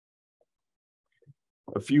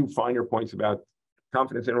 A few finer points about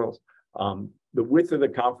confidence intervals. The width of the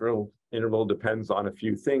confidence interval depends on a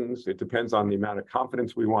few things. It depends on the amount of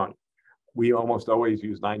confidence we want. We almost always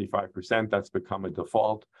use 95%. That's become a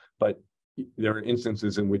default, but there are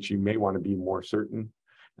instances in which you may want to be more certain.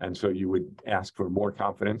 And so you would ask for more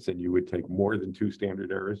confidence, and you would take more than 2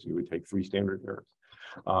 standard errors. You would take 3 standard errors.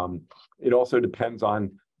 It also depends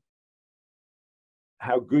on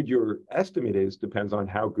how good your estimate is, depends on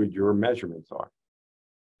how good your measurements are.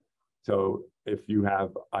 So if you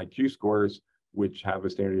have IQ scores which have a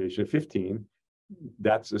standard deviation of 15,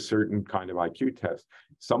 that's a certain kind of IQ test.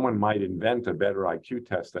 Someone might invent a better IQ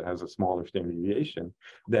test that has a smaller standard deviation,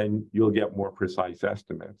 then you'll get more precise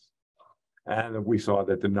estimates. And we saw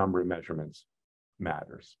that the number of measurements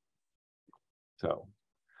matters. So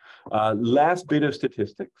last bit of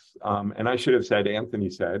statistics, and I should have said Anthony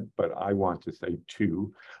said, but I want to say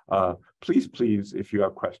too. Please, if you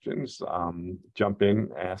have questions, jump in,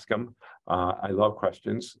 ask them. I love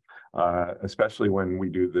questions, especially when we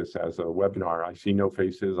do this as a webinar. I see no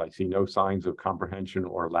faces, I see no signs of comprehension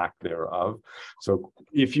or lack thereof. So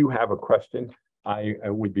if you have a question, I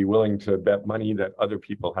would be willing to bet money that other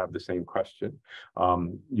people have the same question.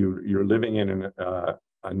 You're living in an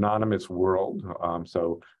anonymous world,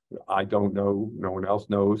 so I don't know, no one else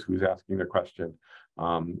knows who's asking the question.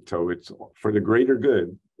 So it's for the greater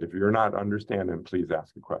good. If you're not understanding, please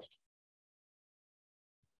ask a question.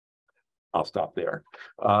 I'll stop there.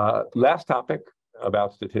 Last topic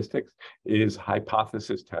about statistics is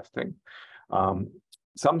hypothesis testing.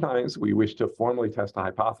 Sometimes we wish to formally test a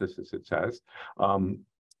hypothesis, it says.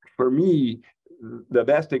 For me, the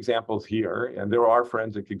best examples here, and there are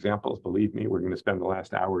forensic examples, believe me, we're going to spend the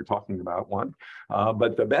last hour talking about one,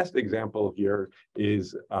 but the best example here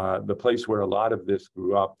is the place where a lot of this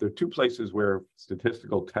grew up. The 2 places where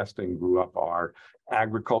statistical testing grew up are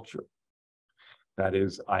agriculture. That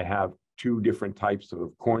is, I have 2 different types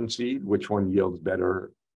of corn seed, which one yields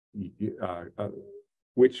better,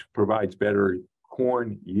 which provides better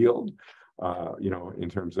corn yield, in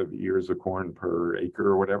terms of ears of corn per acre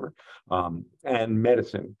or whatever, and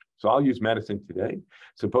medicine. So I'll use medicine today.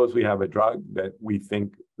 Suppose we have a drug that we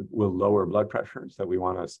think will lower blood pressures that we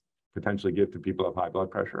want to potentially give to people of high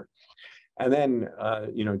blood pressure. And then,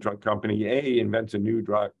 drug company A invents a new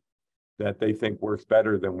drug that they think works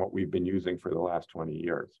better than what we've been using for the last 20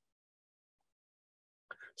 years.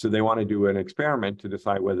 So they want to do an experiment to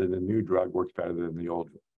decide whether the new drug works better than the old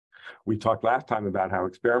drug. We talked last time about how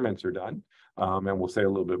experiments are done, and we'll say a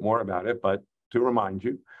little bit more about it, but to remind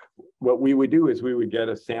you, what we would do is we would get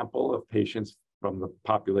a sample of patients from the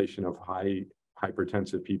population of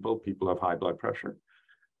hypertensive people of high blood pressure.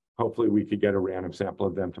 Hopefully we could get a random sample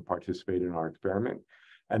of them to participate in our experiment.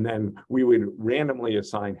 And then we would randomly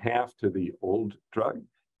assign half to the old drug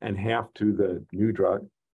and half to the new drug.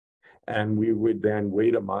 And we would then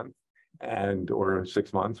wait a month or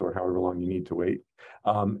 6 months or however long you need to wait,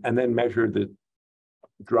 and then measure the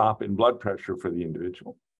drop in blood pressure for the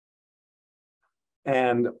individual.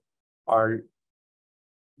 And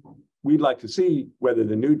we'd like to see whether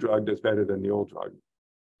the new drug does better than the old drug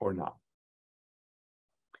or not.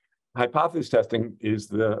 Hypothesis testing is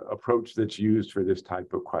the approach that's used for this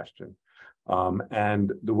type of question.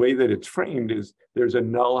 And the way that it's framed is there's a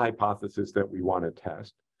null hypothesis that we want to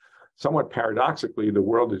test. Somewhat paradoxically, the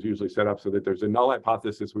world is usually set up so that there's a null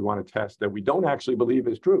hypothesis we want to test that we don't actually believe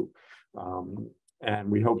is true. And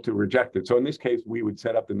we hope to reject it. So in this case, we would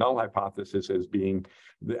set up the null hypothesis as being,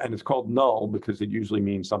 and it's called null because it usually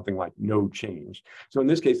means something like no change. So in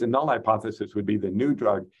this case, the null hypothesis would be the new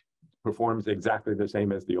drug performs exactly the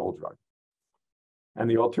same as the old drug. And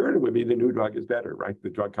the alternative would be the new drug is better, right? The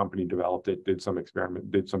drug company developed it, did some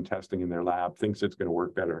experiment, did some testing in their lab, thinks it's going to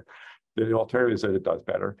work better. The alternative is that it does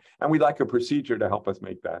better. And we'd like a procedure to help us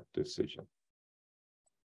make that decision.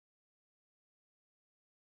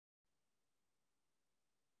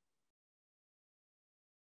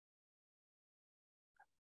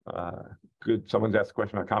 Good. Someone's asked a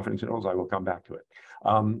question about confidence intervals. I will come back to it.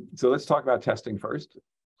 So let's talk about testing first.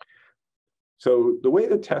 So the way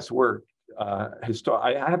the tests work,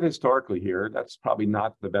 I have historically here, that's probably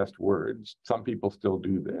not the best words. Some people still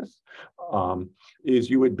do this, is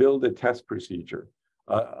you would build a test procedure,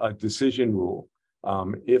 a decision rule.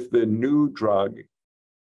 If the new drug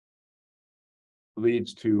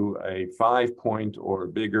leads to a 5-point or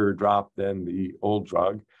bigger drop than the old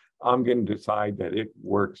drug, I'm going to decide that it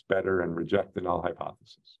works better and reject the null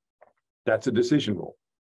hypothesis. That's a decision rule.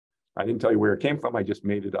 I didn't tell you where it came from, I just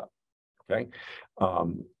made it up. Okay.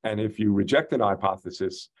 And if you reject an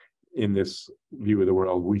hypothesis in this view of the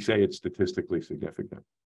world, we say it's statistically significant.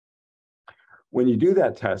 When you do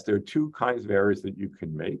that test, there are two kinds of errors that you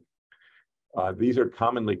can make. These are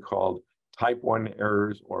commonly called type 1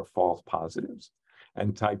 errors or false positives,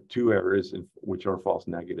 and type 2 errors, which are false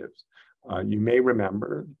negatives. You may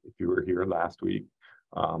remember, if you were here last week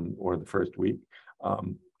or the first week,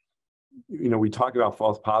 we talk about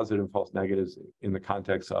false positive and false negatives in the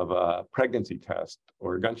context of a pregnancy test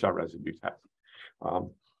or a gunshot residue test.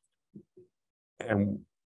 And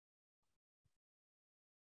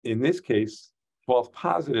in this case, false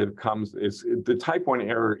positive the type 1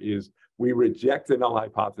 error is we reject the null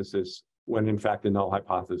hypothesis when in fact the null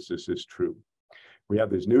hypothesis is true. We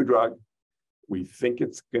have this new drug, we think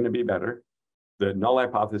it's going to be better. The null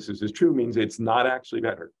hypothesis is true means it's not actually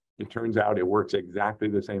better. It turns out it works exactly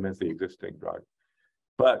the same as the existing drug.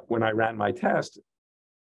 But when I ran my test,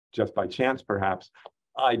 just by chance perhaps,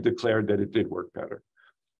 I declared that it did work better.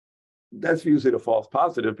 That's usually a false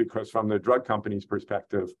positive because from the drug company's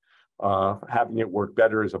perspective, having it work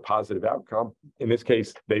better is a positive outcome. In this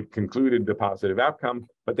case, they've concluded the positive outcome,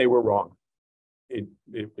 but they were wrong.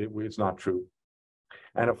 It's not true.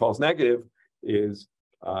 And a false negative is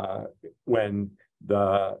when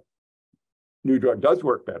the new drug does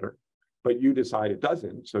work better, but you decide it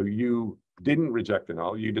doesn't. So you didn't reject the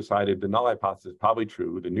null. You decided the null hypothesis is probably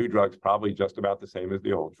true. The new drug's probably just about the same as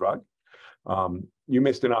the old drug. You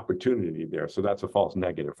missed an opportunity there. So that's a false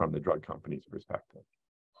negative from the drug company's perspective.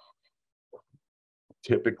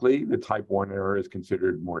 Typically, the type 1 error is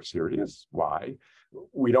considered more serious. Why?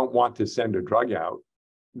 We don't want to send a drug out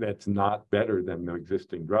that's not better than the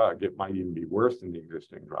existing drug. It might even be worse than the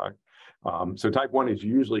existing drug. So type 1 is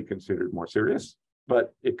usually considered more serious,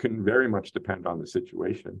 but it can very much depend on the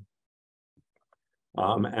situation.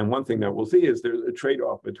 And one thing that we'll see is there's a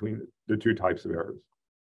trade-off between the two types of errors,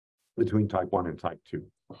 between type 1 and type 2.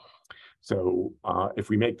 So if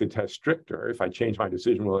we make the test stricter, if I change my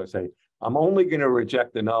decision rule and say, I'm only going to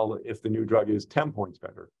reject the null if the new drug is 10 points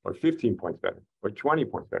better, or 15 points better, or 20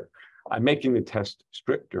 points better. I'm making the test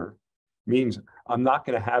stricter, means I'm not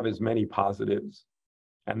going to have as many positives,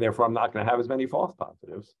 and therefore I'm not going to have as many false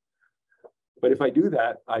positives. But if I do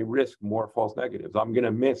that, I risk more false negatives. I'm going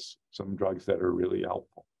to miss some drugs that are really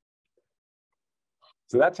helpful.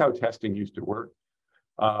 So that's how testing used to work.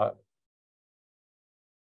 What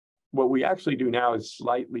we actually do now is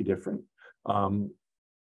slightly different.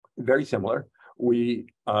 Very similar. We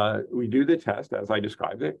do the test as I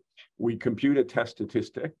described it. We compute a test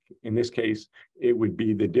statistic. In this case, it would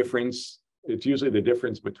be the difference. It's usually the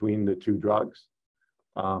difference between the two drugs.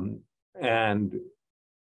 And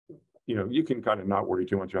you can kind of not worry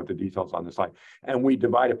too much about the details on the slide. And we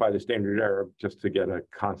divide it by the standard error just to get a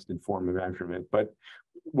constant form of measurement. But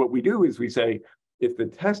what we do is we say, if the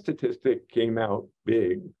test statistic came out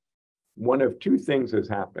big, one of two things has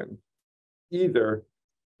happened. Either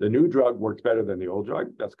the new drug works better than the old drug.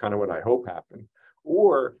 That's kind of what I hope happened.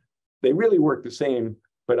 Or they really work the same,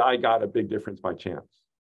 but I got a big difference by chance.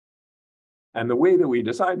 And the way that we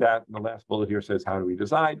decide that, and the last bullet here says, how do we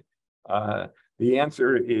decide? The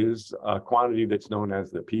answer is a quantity that's known as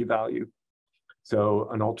the p-value. So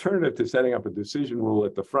an alternative to setting up a decision rule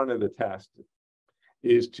at the front of the test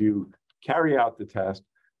is to carry out the test,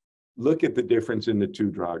 look at the difference in the two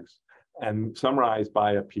drugs, and summarize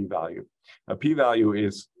by a p-value. A p-value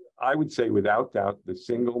is, I would say without doubt, the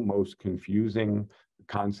single most confusing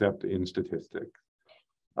concept in statistics.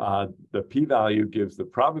 The p-value gives the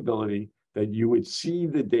probability that you would see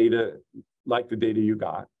the data like the data you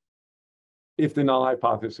got if the null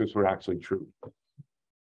hypothesis were actually true.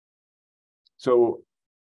 So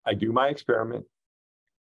I do my experiment.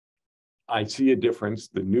 I see a difference.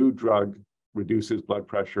 The new drug reduces blood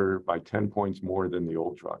pressure by 10 points more than the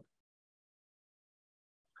old drug.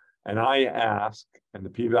 And I ask, and the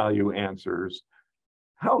p-value answers,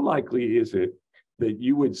 how likely is it that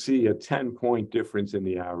you would see a 10-point difference in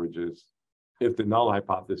the averages if the null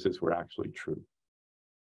hypothesis were actually true?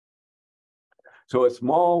 So a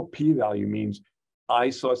small p-value means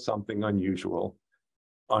I saw something unusual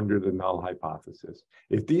under the null hypothesis.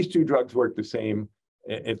 If these two drugs work the same,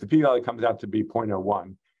 if the p-value comes out to be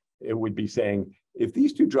 0.01, it would be saying, if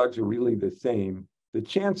these two drugs are really the same, the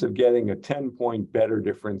chance of getting a 10-point better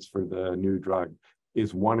difference for the new drug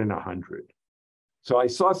is 1 in 100. So I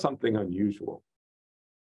saw something unusual.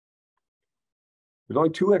 There's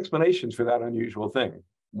only two explanations for that unusual thing.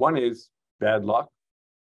 One is bad luck.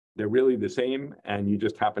 They're really the same, and you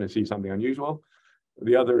just happen to see something unusual.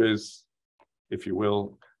 The other is, if you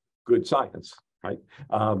will, good science, right?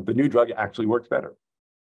 The new drug actually works better.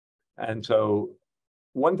 And so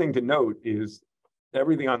one thing to note is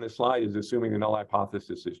everything on this slide is assuming the null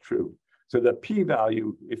hypothesis is true. So the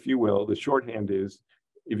p-value, if you will, the shorthand is,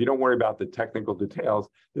 if you don't worry about the technical details,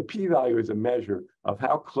 the p-value is a measure of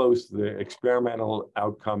how close the experimental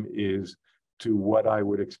outcome is to what I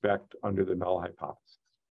would expect under the null hypothesis.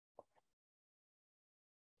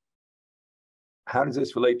 How does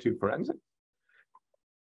this relate to forensics?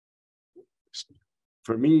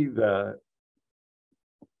 For me, the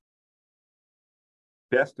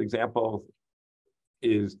best example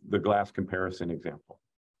is the glass comparison example.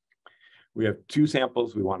 We have two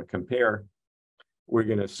samples we want to compare. We're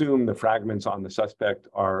going to assume the fragments on the suspect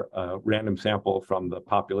are a random sample from the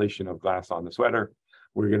population of glass on the sweater.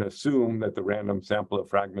 We're going to assume that the random sample of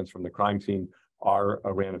fragments from the crime scene are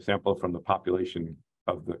a random sample from the population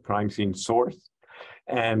of the crime scene source.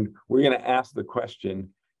 And we're going to ask the question,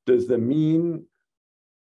 does the mean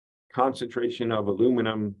concentration of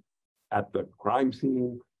aluminum at the crime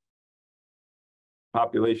scene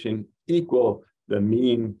population equal the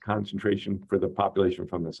mean concentration for the population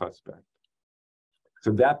from the suspect?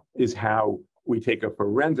 So that is how we take a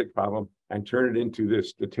forensic problem and turn it into this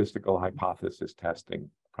statistical hypothesis testing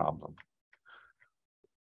problem.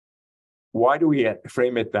 Why do we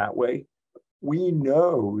frame it that way? We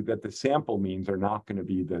know that the sample means are not going to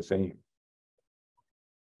be the same,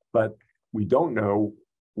 but we don't know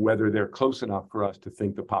whether they're close enough for us to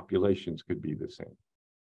think the populations could be the same.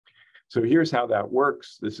 So here's how that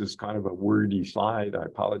works. This is kind of a wordy slide. I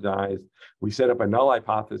apologize. We set up a null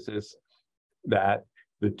hypothesis that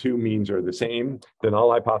the two means are the same. The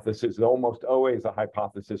null hypothesis is almost always a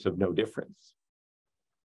hypothesis of no difference.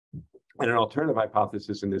 And an alternative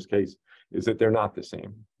hypothesis in this case is that they're not the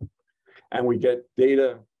same. And we get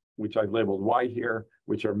data, which I've labeled Y here,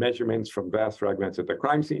 which are measurements from glass fragments at the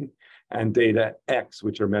crime scene, and data X,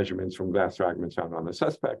 which are measurements from glass fragments found on the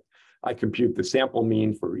suspect. I compute the sample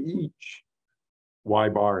mean for each Y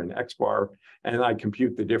bar and X bar, and I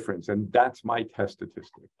compute the difference, and that's my test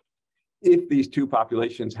statistic. If these two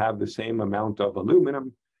populations have the same amount of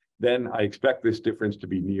aluminum, then I expect this difference to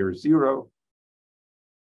be near zero.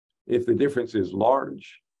 If the difference is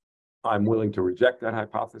large, I'm willing to reject that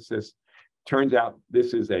hypothesis. Turns out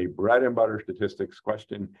this is a bread and butter statistics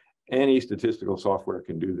question. Any statistical software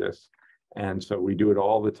can do this. And so we do it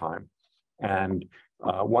all the time. And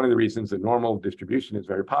one of the reasons the normal distribution is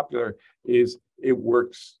very popular is it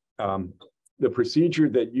works. The procedure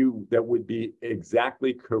that would be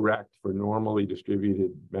exactly correct for normally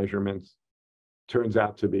distributed measurements turns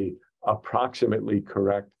out to be approximately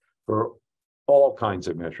correct for all kinds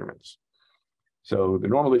of measurements. So the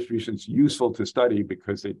normal distribution is useful to study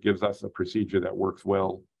because it gives us a procedure that works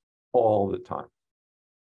well all the time.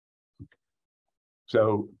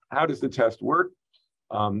 So how does the test work?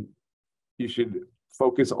 You should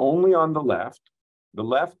focus only on the left. The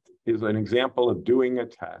left is an example of doing a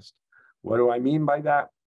test. What do I mean by that?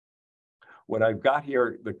 What I've got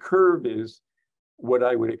here, the curve is what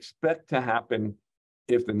I would expect to happen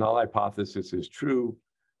if the null hypothesis is true,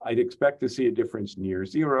 I'd expect to see a difference near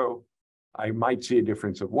 0. I might see a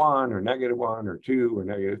difference of 1 or -1 or 2 or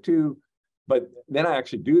 -2. But then I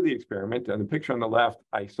actually do the experiment. And the picture on the left,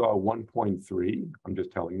 I saw 1.3. I'm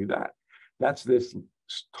just telling you that. That's this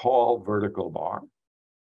tall vertical bar.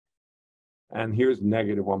 And here's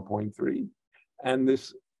 -1.3. And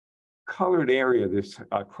this colored area, this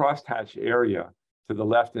crosshatch area to the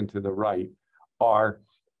left and to the right,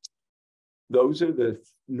 those are the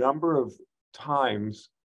number of times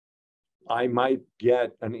I might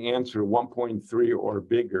get an answer 1.3 or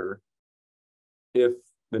bigger if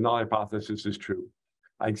the null hypothesis is true.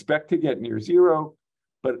 I expect to get near 0,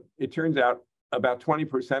 but it turns out about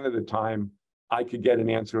 20% of the time I could get an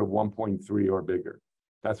answer of 1.3 or bigger.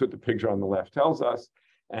 That's what the picture on the left tells us.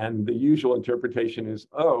 And the usual interpretation is,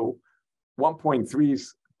 oh, 1.3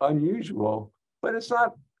 is unusual, but it's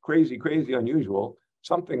not crazy unusual.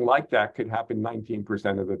 Something like that could happen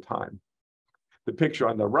 19% of the time. The picture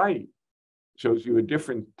on the right shows you a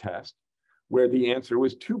different test where the answer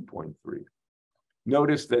was 2.3.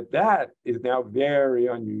 Notice that that is now very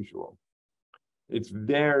unusual. It's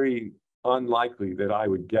very unlikely that I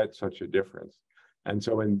would get such a difference. And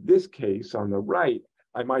so in this case on the right,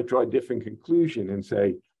 I might draw a different conclusion and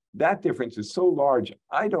say, that difference is so large,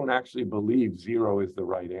 I don't actually believe 0 is the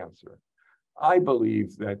right answer. I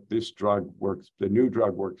believe that this drug works, the new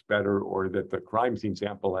drug works better, or that the crime scene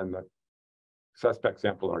sample and the suspect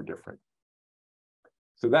sample are different.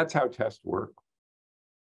 So that's how tests work.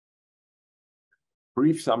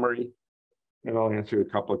 Brief summary, and I'll answer a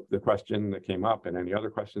couple of the questions that came up and any other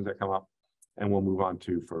questions that come up, and we'll move on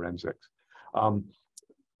to forensics.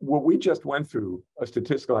 What we just went through, a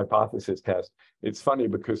statistical hypothesis test, it's funny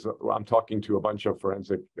because I'm talking to a bunch of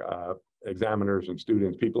forensic examiners and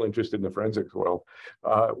students, people interested in the forensics world.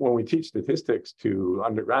 When we teach statistics to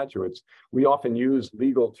undergraduates, we often use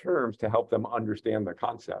legal terms to help them understand the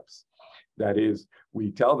concepts. That is,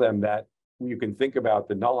 we tell them that you can think about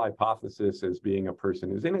the null hypothesis as being a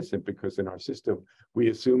person is innocent, because in our system, we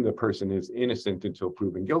assume the person is innocent until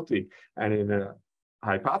proven guilty. And in a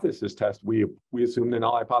hypothesis test, we assume the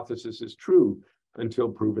null hypothesis is true until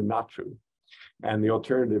proven not true. And the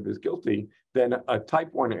alternative is guilty. Then a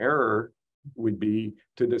type 1 error would be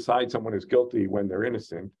to decide someone is guilty when they're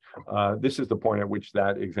innocent. This is the point at which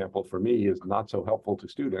that example for me is not so helpful to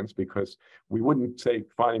students, because we wouldn't say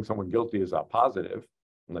finding someone guilty is a positive,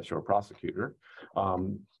 unless you're a prosecutor,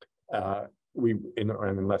 unless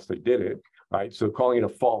they did it, right? So calling it a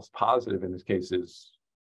false positive in this case is,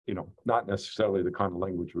 not necessarily the kind of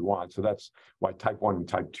language we want. So that's why type 1 and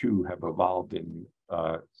type 2 have evolved in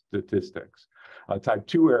statistics. Type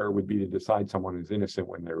 2 error would be to decide someone is innocent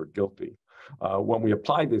when they were guilty. When we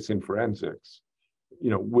apply this in forensics,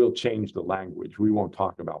 we'll change the language. We won't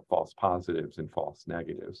talk about false positives and false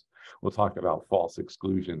negatives. We'll talk about false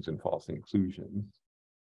exclusions and false inclusions.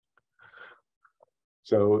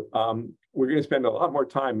 So we're going to spend a lot more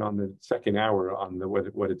time on the second hour on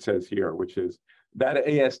what it says here, which is that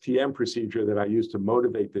ASTM procedure that I use to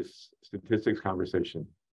motivate this statistics conversation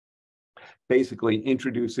basically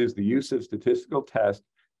introduces the use of statistical tests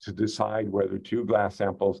to decide whether two glass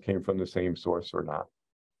samples came from the same source or not.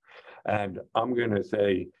 And I'm going to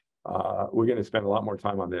say, we're going to spend a lot more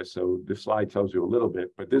time on this. So this slide tells you a little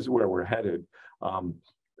bit, but this is where we're headed. The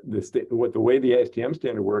way the ASTM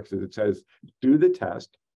standard works is it says, do the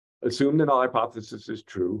test, assume the null hypothesis is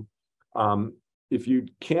true. If you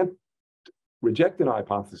can't reject the null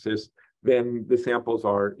hypothesis, then the samples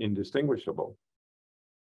are indistinguishable.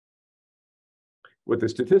 What the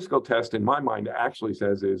statistical test in my mind actually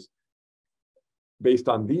says is, based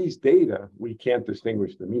on these data, we can't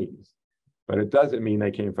distinguish the means, but it doesn't mean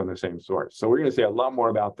they came from the same source. So we're going to say a lot more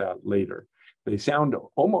about that later. They sound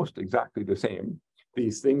almost exactly the same.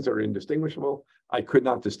 These things are indistinguishable. I could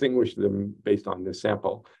not distinguish them based on this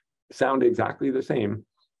sample. Sound exactly the same,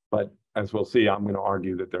 but as we'll see, I'm going to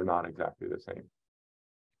argue that they're not exactly the same.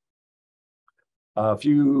 A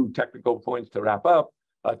few technical points to wrap up.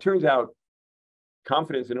 Turns out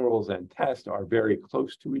confidence intervals and tests are very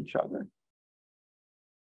close to each other.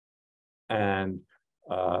 And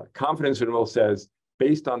confidence interval says,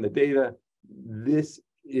 based on the data, this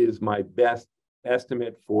is my best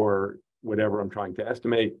estimate for whatever I'm trying to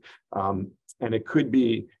estimate. And it could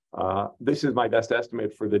be, this is my best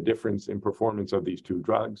estimate for the difference in performance of these two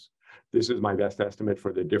drugs. This is my best estimate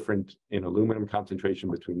for the difference in aluminum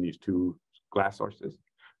concentration between these two glass sources.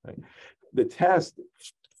 Right? The test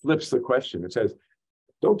flips the question. It says,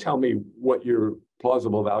 don't tell me what your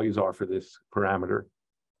plausible values are for this parameter.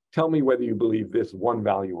 Tell me whether you believe this one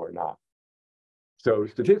value or not. So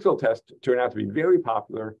statistical tests turn out to be very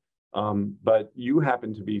popular, but you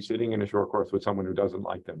happen to be sitting in a short course with someone who doesn't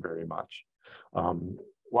like them very much.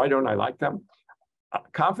 Why don't I like them?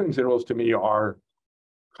 Confidence intervals to me are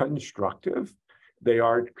constructive. They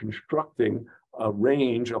are constructing a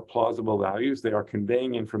range of plausible values. They are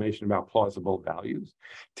conveying information about plausible values.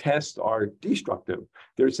 Tests are destructive.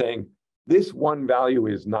 They're saying this one value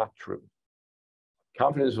is not true.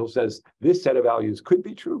 Confidence interval says this set of values could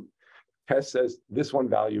be true. Test says this one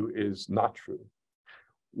value is not true.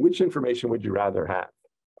 Which information would you rather have?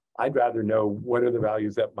 I'd rather know what are the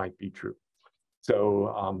values that might be true.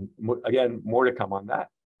 So again, more to come on that.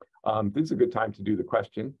 This is a good time to do the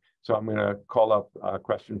question. So I'm going to call up a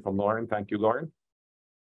question from Lauren. Thank you, Lauren.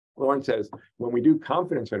 Lauren says, when we do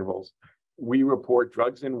confidence intervals, we report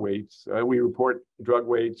drugs and weights. We report drug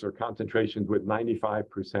weights or concentrations with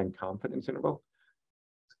 95% confidence interval.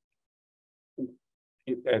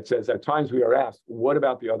 It says at times we are asked, what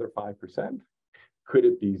about the other 5%? Could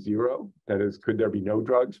it be zero? That is, could there be no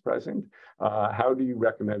drugs present? How do you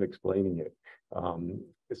recommend explaining it?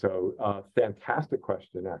 Fantastic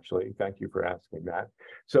question, actually. Thank you for asking that.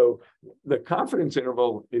 So the confidence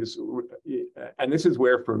interval is, and this is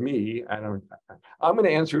where for me, and I'm going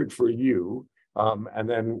to answer it for you, and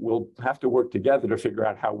then we'll have to work together to figure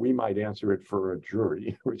out how we might answer it for a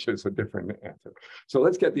jury, which is a different answer. So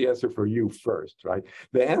let's get the answer for you first, right?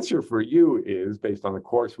 The answer for you is, based on the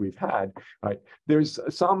course we've had, right? There's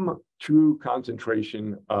some true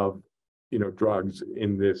concentration of drugs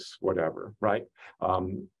in this whatever, right?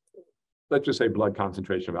 Let's just say blood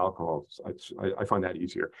concentration of alcohol. I find that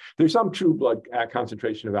easier. There's some true blood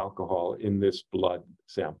concentration of alcohol in this blood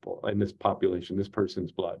sample, in this population, this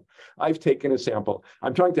person's blood. I've taken a sample.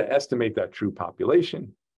 I'm trying to estimate that true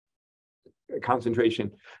population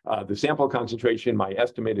concentration. The sample concentration, my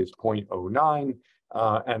estimate is 0.09,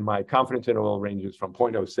 and my confidence interval ranges from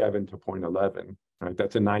 0.07 to 0.11, right?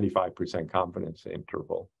 That's a 95% confidence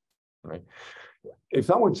interval. Right? If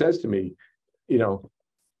someone says to me,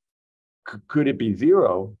 could it be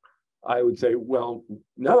zero? I would say, well,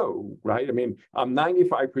 no, right? I mean, I'm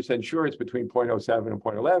 95% sure it's between 0.07 and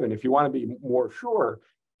 0.11. If you want to be more sure,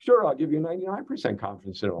 I'll give you a 99%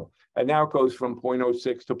 confidence interval. And now it goes from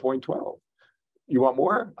 0.06 to 0.12. You want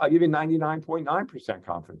more? I'll give you 99.9%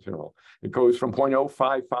 confidence interval. It goes from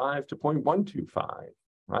 0.055 to 0.125,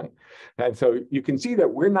 right? And so you can see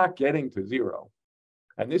that we're not getting to zero.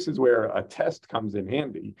 And this is where a test comes in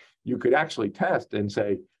handy. You could actually test and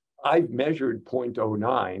say, I've measured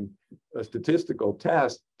 0.09. A statistical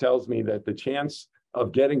test tells me that the chance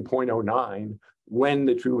of getting 0.09 when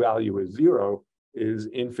the true value is zero is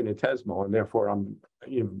infinitesimal, and therefore I'm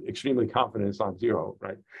extremely confident it's not zero,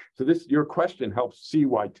 right? So your question helps see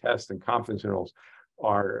why tests and confidence intervals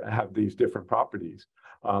have these different properties.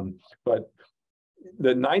 But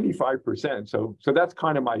the 95%, so that's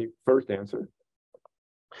kind of my first answer.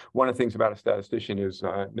 One of the things about a statistician is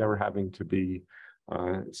never having to be,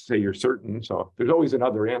 say you're certain. So there's always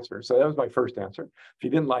another answer. So that was my first answer. If you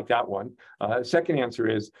didn't like that one. Second answer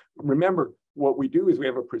is, remember, what we do is we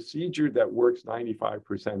have a procedure that works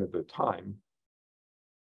 95% of the time.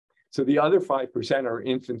 So the other 5% are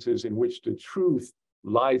instances in which the truth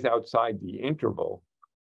lies outside the interval.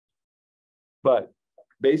 But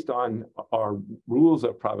based on our rules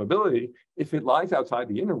of probability, if it lies outside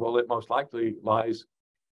the interval, it most likely lies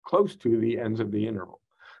close to the ends of the interval.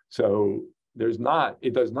 So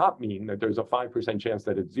it does not mean that there's a 5% chance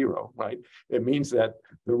that it's zero, right? It means that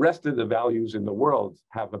the rest of the values in the world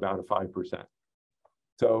have about a 5%.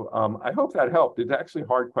 So I hope that helped. It's actually a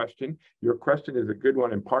hard question. Your question is a good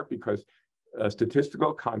one in part because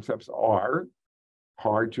statistical concepts are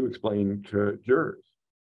hard to explain to jurors.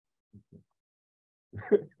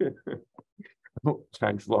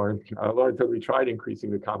 Thanks, Lauren. Lauren said we tried increasing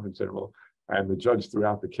the confidence interval and the judge threw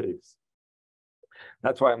out the case.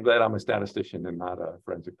 That's why I'm glad I'm a statistician and not a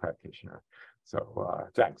forensic practitioner. So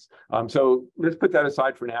thanks. So let's put that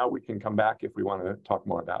aside for now. We can come back if we want to talk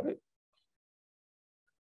more about it.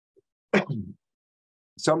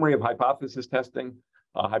 Summary of hypothesis testing.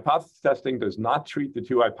 Hypothesis testing does not treat the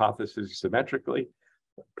two hypotheses symmetrically.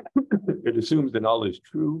 It assumes the null is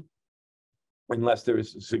true unless there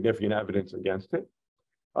is significant evidence against it.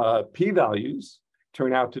 P-values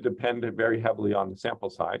turn out to depend very heavily on the sample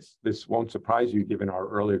size. This won't surprise you given our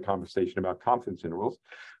earlier conversation about confidence intervals.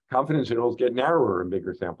 Confidence intervals get narrower in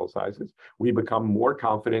bigger sample sizes. We become more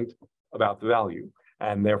confident about the value,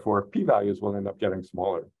 and therefore p-values will end up getting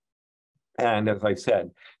smaller. And as I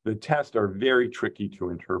said, the tests are very tricky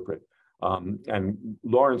to interpret. And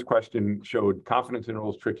Lauren's question showed confidence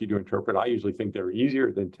intervals tricky to interpret. I usually think they're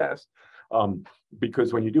easier than tests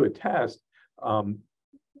because when you do a test,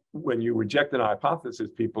 When you reject an hypothesis,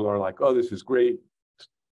 people are like, oh, this is great.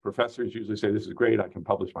 Professors usually say, this is great, I can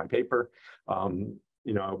publish my paper.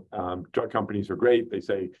 Drug companies are great. They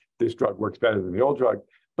say this drug works better than the old drug.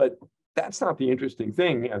 But that's not the interesting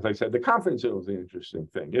thing. As I said, the confidence interval is the interesting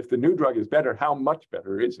thing. If the new drug is better, how much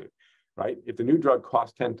better is it, right? If the new drug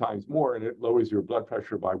costs 10 times more and it lowers your blood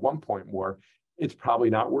pressure by 1 point more, it's probably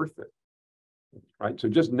not worth it, right? So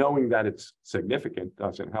just knowing that it's significant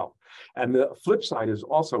doesn't help. And the flip side is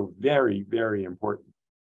also very, very important.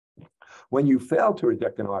 When you fail to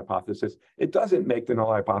reject a null hypothesis, it doesn't make the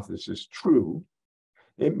null hypothesis true.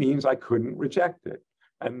 It means I couldn't reject it.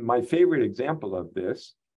 And my favorite example of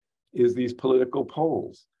this is these political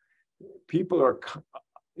polls. People are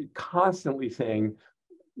constantly saying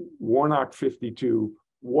Warnock 52,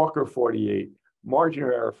 Walker 48, margin of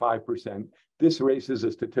error 5%. This race is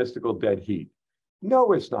a statistical dead heat.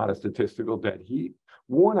 No, it's not a statistical dead heat.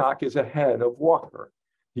 Warnock is ahead of Walker.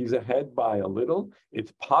 He's ahead by a little.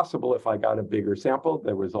 It's possible if I got a bigger sample,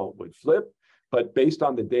 the result would flip. But based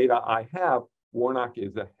on the data I have, Warnock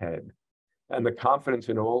is ahead. And the confidence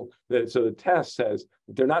interval, so the test says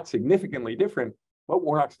they're not significantly different, but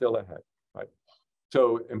Warnock's still ahead, right?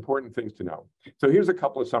 So important things to know. So here's a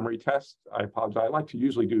couple of summary tests. I apologize. I like to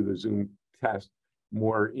usually do the Zoom test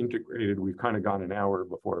more integrated. We've kind of gone an hour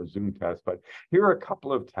before a Zoom test, but here are a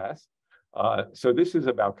couple of tests. So this is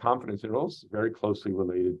about confidence intervals, very closely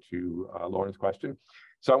related to Lauren's question.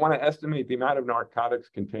 So I want to estimate the amount of narcotics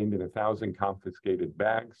contained in 1,000 confiscated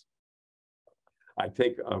bags. I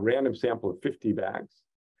take a random sample of 50 bags,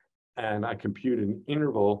 and I compute an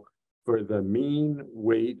interval for the mean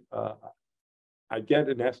weight. I get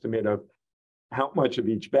an estimate of how much of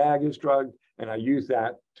each bag is drugged, and I use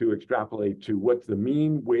that to extrapolate to what's the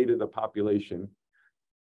mean weight of the population.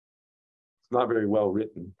 It's not very well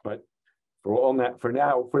written, but for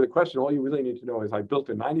the question, all you really need to know is I built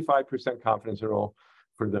a 95% confidence interval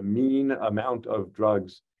for the mean amount of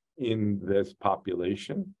drugs in this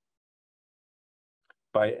population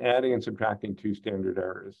by adding and subtracting 2 standard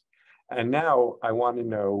errors. And now I want to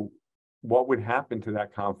know what would happen to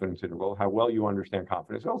that confidence interval, how well you understand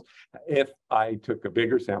confidence intervals, if I took a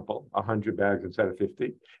bigger sample, 100 bags instead of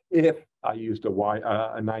 50, if I used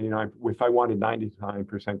a 99, if I wanted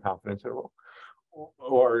 99% confidence interval,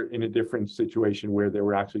 or in a different situation where there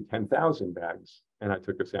were actually 10,000 bags and I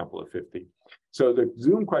took a sample of 50. So the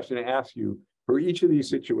Zoom question asks you, for each of these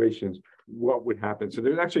situations, what would happen? So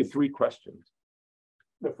there's actually 3 questions.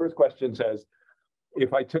 The first question says,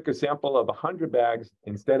 if I took a sample of 100 bags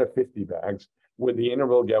instead of 50 bags, would the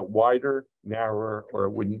interval get wider, narrower, or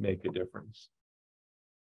it wouldn't make a difference?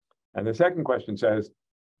 And the second question says,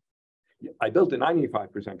 I built a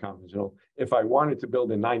 95% confidence interval. If I wanted to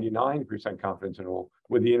build a 99% confidence interval,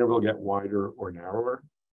 would the interval get wider or narrower?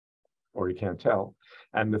 Or you can't tell.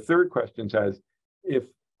 And the third question says, if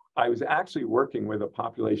I was actually working with a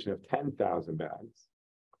population of 10,000 bags,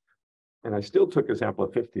 and I still took a sample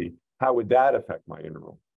of 50, how would that affect my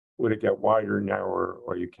interval? Would it get wider, narrower,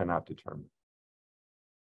 or you cannot determine?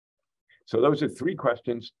 So those are 3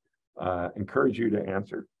 questions. Encourage you to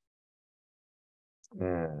answer.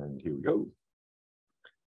 And here we go.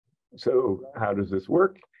 So how does this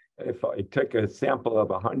work? If I took a sample of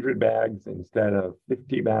 100 bags instead of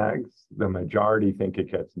 50 bags, the majority think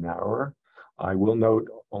it gets narrower. I will note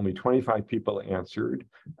only 25 people answered,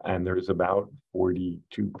 and there's about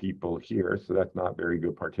 42 people here, so that's not very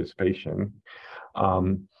good participation.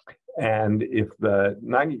 And if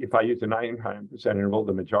I use the 99% interval,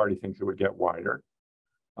 the majority thinks it would get wider.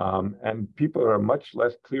 And people are much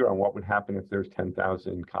less clear on what would happen if there's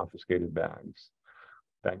 10,000 confiscated bags.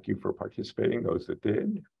 Thank you for participating, those that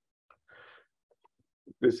did.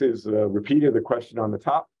 This is a repeat of the question on the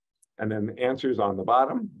top, and then the answers on the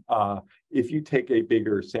bottom. If you take a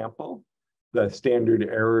bigger sample, the standard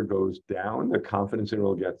error goes down, the confidence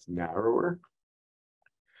interval gets narrower.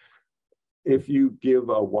 If you give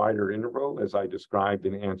a wider interval, as I described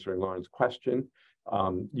in answering Lauren's question,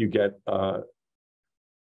 you get a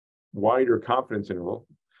wider confidence interval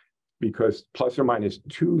because plus or minus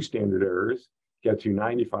 2 standard errors gets you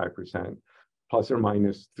 95%, plus or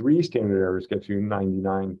minus 3 standard errors gets you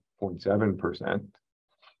 99.7%,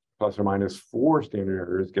 plus or minus 4 standard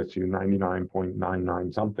errors gets you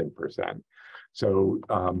 99.99 something percent. So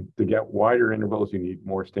to get wider intervals, you need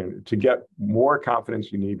more standard. To get more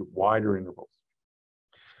confidence, you need wider intervals.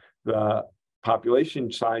 The population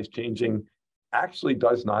size changing actually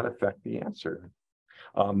does not affect the answer.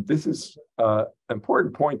 This is an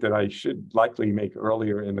important point that I should likely make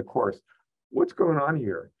earlier in the course. What's going on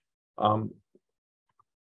here?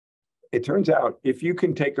 It turns out if you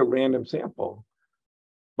can take a random sample,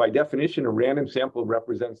 by definition, a random sample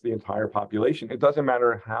represents the entire population. It doesn't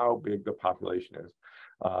matter how big the population is.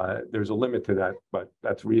 There's a limit to that, but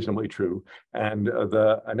that's reasonably true. And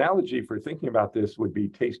the analogy for thinking about this would be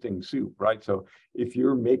tasting soup, right? So if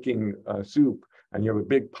you're making soup and you have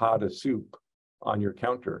a big pot of soup on your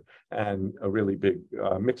counter and a really big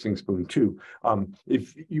mixing spoon too,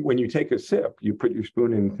 when you take a sip, you put your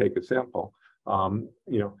spoon in and take a sample.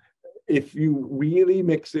 If you really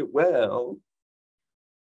mix it well,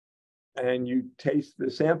 and you taste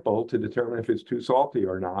the sample to determine if it's too salty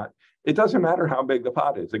or not, it doesn't matter how big the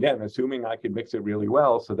pot is. Again, assuming I could mix it really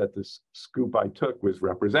well so that the scoop I took was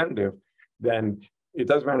representative, then it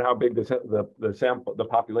doesn't matter how big the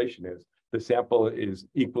population is. The sample is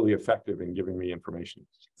equally effective in giving me information.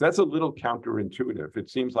 So that's a little counterintuitive. It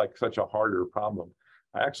seems like such a harder problem.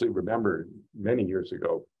 I actually remember many years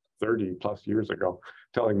ago, 30 plus years ago,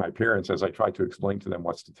 telling my parents as I tried to explain to them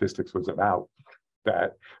what statistics was about,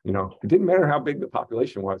 that it didn't matter how big the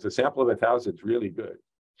population was. A sample of 1,000 is really good,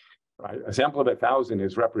 right? A sample of 1,000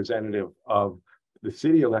 is representative of the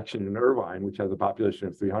city election in Irvine, which has a population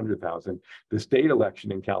of 300,000, the state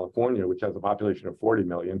election in California, which has a population of 40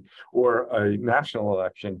 million, or a national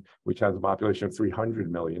election, which has a population of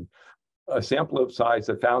 300 million. A sample of size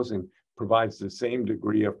 1,000 provides the same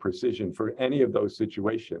degree of precision for any of those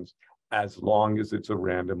situations, as long as it's a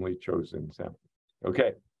randomly chosen sample.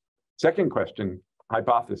 Okay, second question.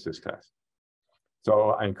 Hypothesis test.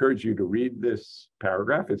 So I encourage you to read this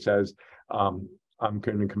paragraph. It says, I'm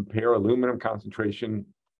going to compare aluminum concentration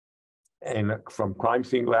from crime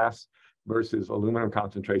scene glass versus aluminum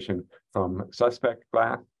concentration from suspect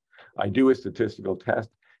glass. I do a statistical test.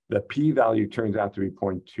 The p-value turns out to be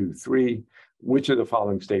 0.23. Which of the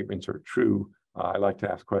following statements are true? I like to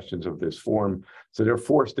ask questions of this form. So there are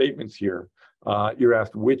 4 statements here. You're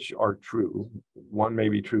asked which are true. 1 may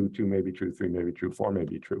be true, 2 may be true, 3 may be true, 4 may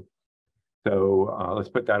be true. So let's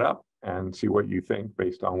put that up and see what you think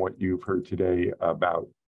based on what you've heard today about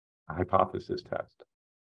a hypothesis test.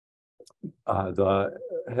 The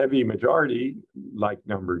heavy majority, like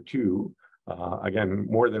number 2, again,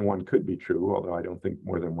 more than 1 could be true, although I don't think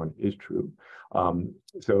more than 1 is true.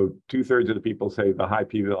 So 2/3 of the people say the high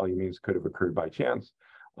p-value means could have occurred by chance.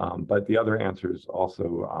 But the other answers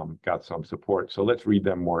also got some support. So let's read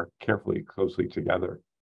them more carefully, closely together.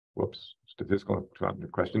 Whoops, statistical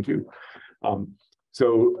question 2.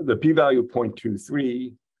 So the p-value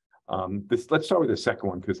 0.23, let's start with the second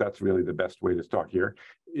one, because that's really the best way to start here.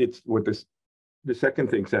 It's what the second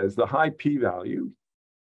thing says. The high p-value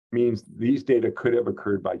means these data could have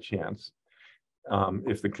occurred by chance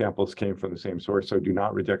if the samples came from the same source, so do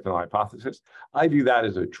not reject the hypothesis. I view that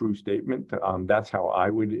as a true statement. That's how I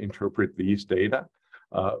would interpret these data.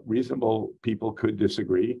 Reasonable people could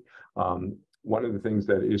disagree. One of the things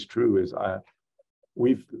that is true is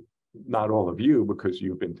not all of you, because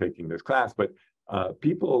you've been taking this class, but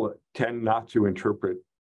people tend not to interpret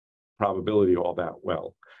probability all that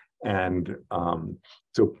well. And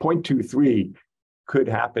so 0.23 could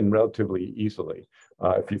happen relatively easily.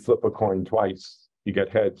 If you flip a coin twice, you get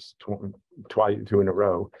heads, 2 in a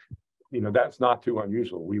row. That's not too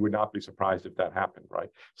unusual. We would not be surprised if that happened, right?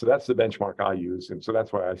 So that's the benchmark I use. And so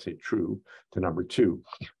that's why I say true to number 2.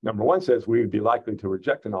 Number 1 says we would be likely to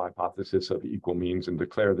reject an hypothesis of equal means and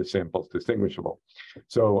declare the samples distinguishable.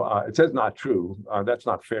 So it says not true. That's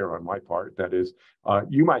not fair on my part. That is,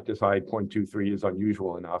 you might decide 0.23 is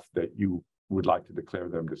unusual enough that you would like to declare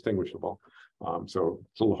them distinguishable. So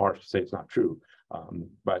it's a little harsh to say it's not true.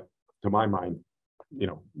 But to my mind,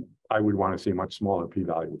 I would want to see a much smaller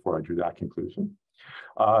p-value before I drew that conclusion.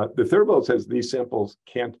 The third bullet says these samples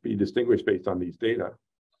can't be distinguished based on these data.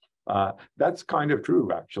 That's kind of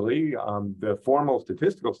true, actually. The formal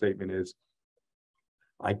statistical statement is,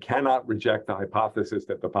 I cannot reject the hypothesis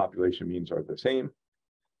that the population means are the same.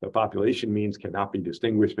 The population means cannot be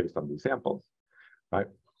distinguished based on these samples, right?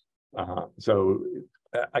 So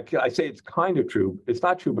I say it's kind of true. It's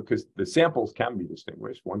not true because the samples can be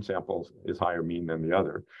distinguished. One sample is higher mean than the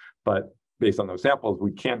other, but based on those samples,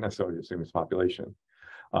 we can't necessarily distinguish population.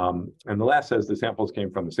 And the last says the samples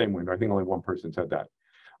came from the same window. I think only 1 person said that.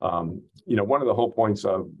 One of the whole points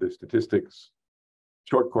of the statistics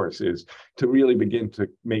short course is to really begin to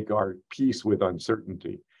make our peace with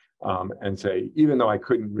uncertainty and say, even though I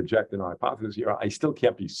couldn't reject an hypothesis here, I still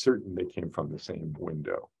can't be certain they came from the same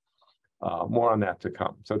window. More on that to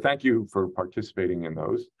come. So thank you for participating in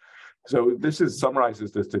those. So this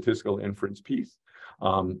summarizes the statistical inference piece.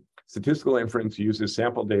 Statistical inference uses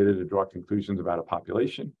sample data to draw conclusions about a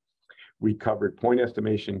population. We covered point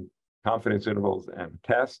estimation, confidence intervals, and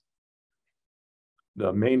tests.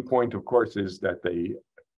 The main point, of course, is that they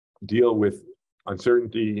deal with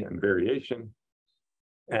uncertainty, and variation.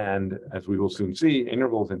 And as we will soon see,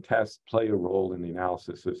 intervals and tests play a role in the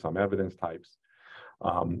analysis of some evidence types.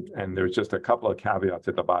 And there's just a couple of caveats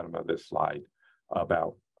at the bottom of this slide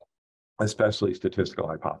about especially statistical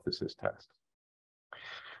hypothesis tests.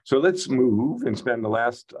 So let's move and spend the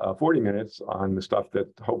last 40 minutes on the stuff that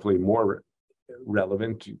hopefully more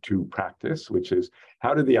relevant to practice, which is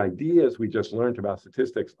how do the ideas we just learned about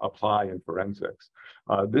statistics apply in forensics?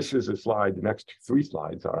 This is a slide, the next 3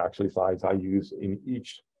 slides are actually slides I use in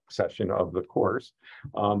each session of the course.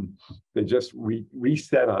 They just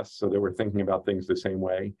reset us so that we're thinking about things the same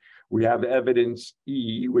way. We have evidence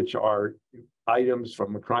E, which are items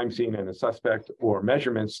from a crime scene and a suspect or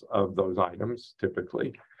measurements of those items,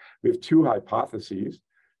 typically. We have 2 hypotheses,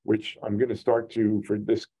 which I'm going to start to, for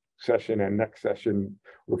this session and next session,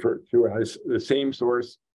 refer to as the same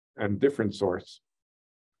source and different source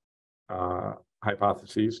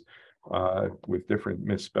hypotheses, with different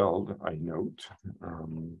misspelled, I note.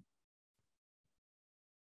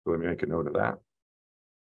 So let me make a note of that.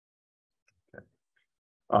 Okay.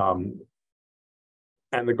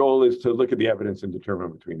 And the goal is to look at the evidence and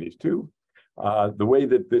determine between these 2. The way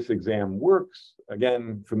that this exam works,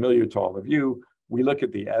 again, familiar to all of you, we look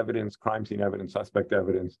at the evidence, crime scene evidence, suspect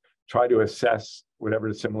evidence, try to assess whatever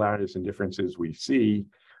the similarities and differences we see.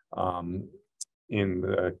 In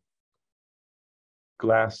the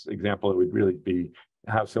glass example, it would really be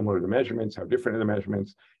how similar are the measurements, how different are the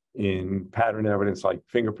measurements. In pattern evidence like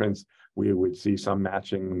fingerprints, we would see some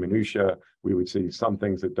matching minutia. We would see some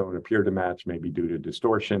things that don't appear to match, maybe due to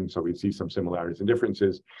distortion. So we see some similarities and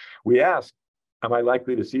differences. We ask, am I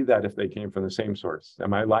likely to see that if they came from the same source?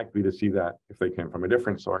 Am I likely to see that if they came from a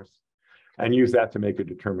different source? And use that to make a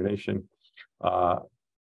determination.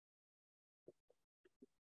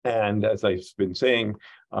 And as I've been saying,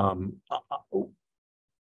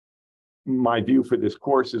 my view for this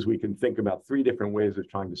course is we can think about 3 different ways of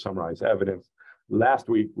trying to summarize evidence. Last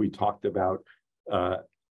week, we talked about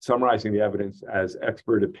summarizing the evidence as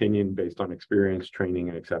expert opinion based on experience, training,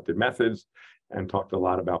 and accepted methods, and talked a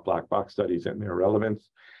lot about black box studies and their relevance.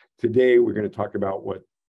 Today, we're going to talk about what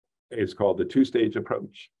is called the 2-stage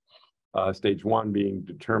approach. Stage 1 being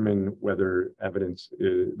determine whether evidence,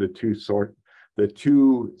 the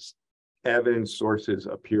two evidence sources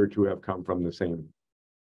appear to have come from the same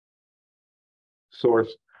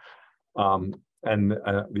source. And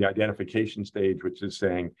the identification stage, which is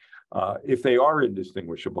saying, if they are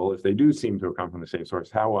indistinguishable, if they do seem to have come from the same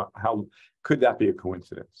source, how could that be a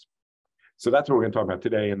coincidence? So that's what we're going to talk about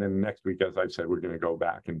today. And then next week, as I've said, we're going to go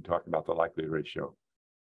back and talk about the likelihood ratio.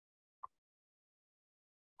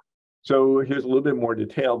 So here's a little bit more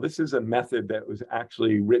detail. This is a method that was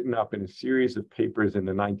actually written up in a series of papers in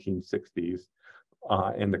the 1960s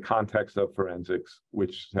in the context of forensics,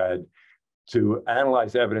 which said to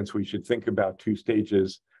analyze evidence, we should think about 2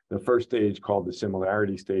 stages. The first stage, called the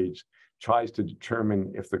similarity stage, tries to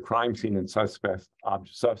determine if the crime scene and suspect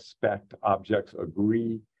objects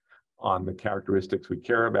agree on the characteristics we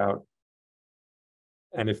care about.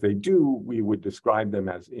 And if they do, we would describe them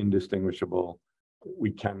as indistinguishable.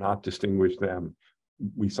 We cannot distinguish them.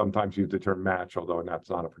 We sometimes use the term match, although that's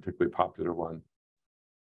not a particularly popular one.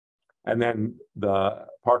 And then the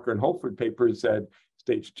Parker and Holford papers said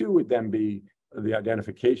stage 2 would then be the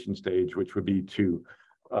identification stage, which would be to,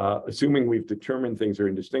 assuming we've determined things are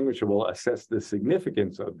indistinguishable, assess the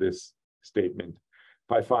significance of this statement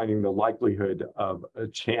by finding the likelihood of a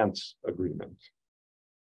chance agreement.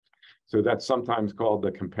 So that's sometimes called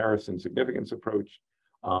the comparison significance approach.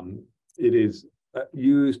 It is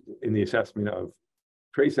used in the assessment of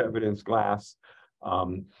trace evidence, glass.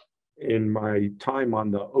 In my time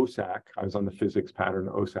on the OSAC, I was on the physics pattern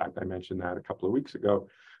OSAC, I mentioned that a couple of weeks ago.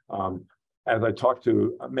 As I talked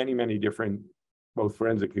to many, many different, both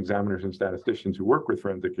forensic examiners and statisticians who work with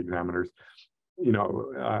forensic examiners, you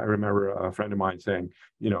know, I remember a friend of mine saying,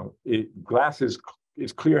 you know, glass is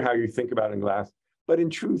clear how you think about in glass, but in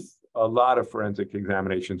truth, a lot of forensic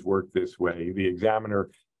examinations work this way. The examiner,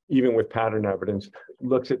 even with pattern evidence,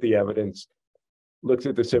 looks at the evidence, looks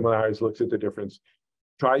at the similarities, looks at the difference,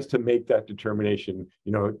 tries to make that determination,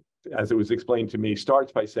 you know, as it was explained to me,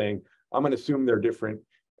 starts by saying, I'm going to assume they're different,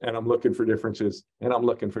 and I'm looking for differences, and I'm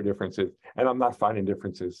looking for differences, and I'm not finding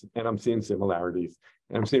differences, and I'm seeing similarities,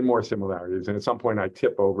 and I'm seeing more similarities. And at some point I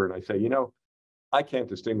tip over and I say, you know, I can't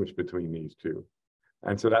distinguish between these 2.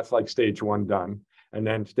 And so that's like stage 1 done. And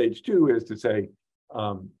then stage 2 is to say,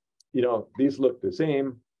 you know, these look the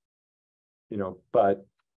same, you know, but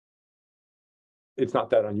it's not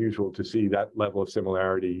that unusual to see that level of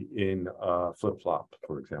similarity in flip-flop,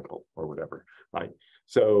 for example, or whatever, right?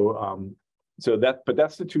 So So but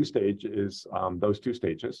that's the two stages, those two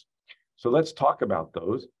stages. So let's talk about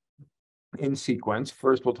those in sequence.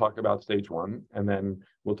 First, we'll talk about stage one, and then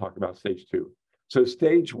we'll talk about stage two. So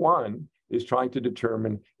stage one is trying to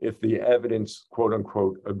determine if the evidence, quote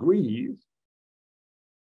unquote, agrees.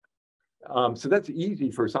 So that's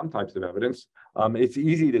easy for some types of evidence. It's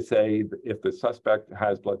easy to say if the suspect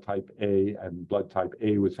has blood type A and blood type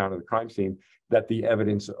A was found at the crime scene, that the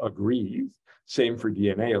evidence agrees. Same for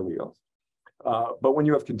DNA alleles. But when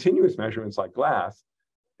you have continuous measurements like glass,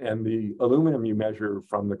 and the aluminum you measure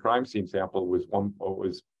from the crime scene sample was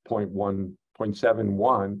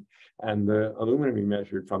 0.71, and the aluminum you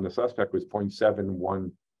measured from the suspect was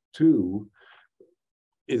 0.712,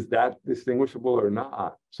 is that distinguishable or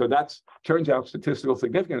not? So that's, turns out, statistical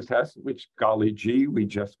significance tests, which, golly gee, we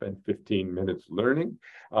just spent 15 minutes learning,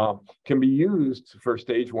 can be used for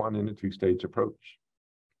stage one in a two-stage approach.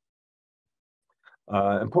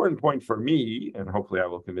 Important point for me, and hopefully I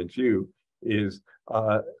will convince you, is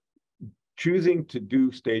choosing to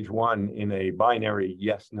do stage one in a binary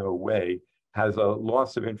yes/no way has a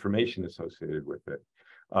loss of information associated with it.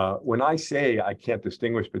 When I say I can't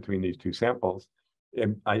distinguish between these two samples,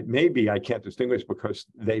 maybe I can't distinguish because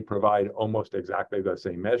they provide almost exactly the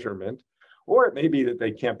same measurement, or it may be that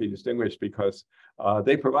they can't be distinguished because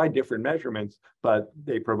they provide different measurements, but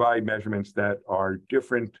they provide measurements that are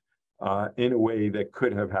different in a way that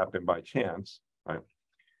could have happened by chance. Right?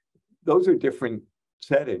 Those are different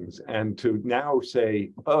settings, and to now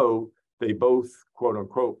say, oh, they both, quote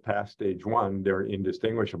unquote, pass stage one, they're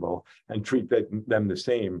indistinguishable, and treat them the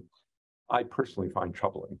same, I personally find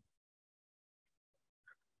troubling.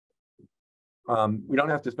 We don't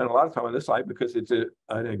have to spend a lot of time on this slide because it's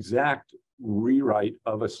an exact rewrite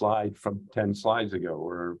of a slide from 10 slides ago,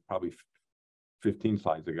 or probably 15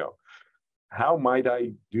 slides ago. How might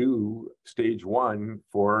I do stage one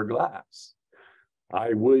for glass?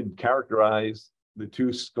 I would characterize the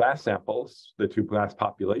two glass samples, the two glass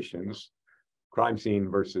populations, crime scene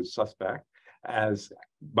versus suspect, as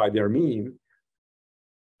by their mean,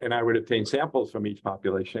 and I would obtain samples from each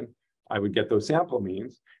population. I would get those sample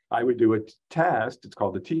means. I would do a test, it's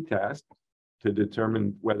called the t-test, to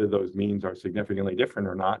determine whether those means are significantly different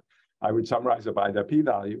or not. I would summarize it by the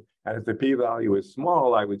p-value, and if the p-value is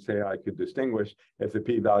small, I would say I could distinguish. If the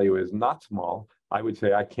p-value is not small, I would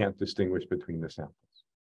say I can't distinguish between the samples.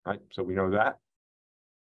 Right, so we know that.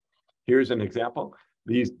 Here's an example.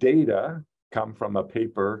 These data come from a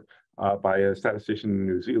paper by a statistician in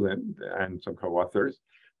New Zealand and some co-authors,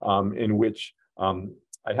 in which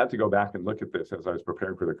I had to go back and look at this as I was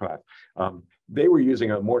preparing for the class. They were using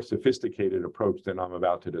a more sophisticated approach than I'm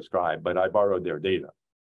about to describe, but I borrowed their data.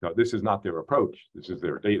 No, this is not their approach. This is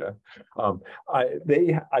their data.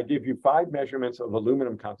 I give you 5 measurements of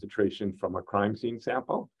aluminum concentration from a crime scene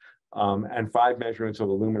sample, and 5 measurements of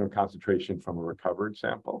aluminum concentration from a recovered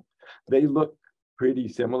sample. They look pretty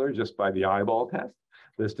similar just by the eyeball test.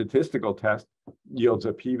 The statistical test yields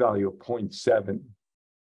a p-value of 0.7.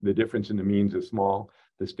 The difference in the means is small.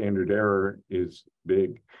 The standard error is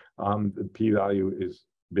big. The p-value is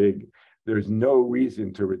big. There's no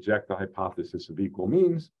reason to reject the hypothesis of equal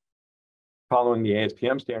means. Following the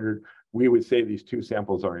ASTM standard, we would say these two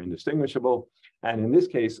samples are indistinguishable. And in this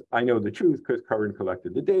case, I know the truth because Curran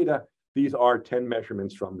collected the data. These are 10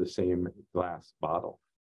 measurements from the same glass bottle.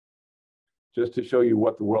 Just to show you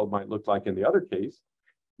what the world might look like in the other case,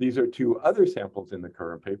 these are 2 other samples in the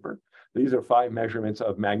Curran paper. These are 5 measurements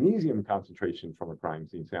of magnesium concentration from a crime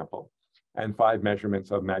scene sample, and 5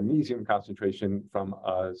 measurements of magnesium concentration from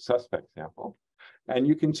a suspect sample. And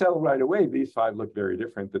you can tell right away, these 5 look very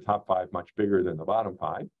different. The top 5 much bigger than the bottom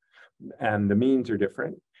 5, and the means are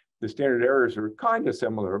different. The standard errors are kind of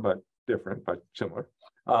similar, but different, but similar.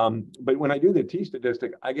 But when I do the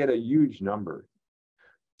t-statistic, I get a huge number.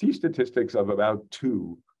 T-statistics of about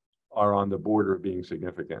 2 are on the border of being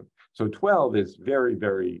significant. So 12 is very,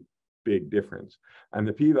 very big difference. And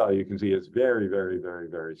the p-value you can see is very, very, very,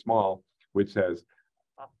 very small, which says,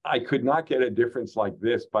 I could not get a difference like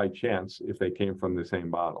this by chance if they came from the same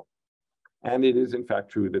bottle. And it is in fact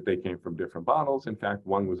true that they came from different bottles. In fact,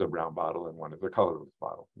 one was a brown bottle and one is a colorless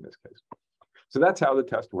bottle in this case. So that's how the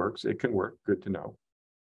test works. It can work, good to know.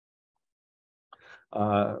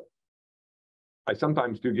 I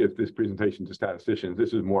sometimes do give this presentation to statisticians.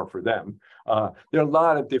 This is more for them. There are a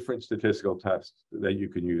lot of different statistical tests that you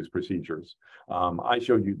can use, procedures. I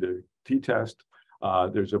showed you the t-test.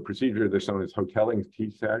 There's a procedure that's known as Hotelling's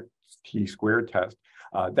t-squared test.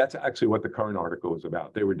 That's actually what the current article is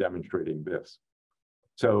about. They were demonstrating this.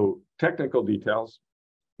 So technical details,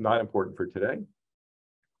 not important for today.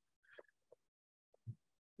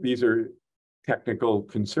 These are technical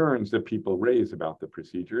concerns that people raise about the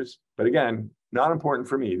procedures. But again, not important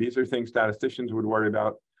for me. These are things statisticians would worry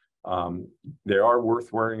about. They are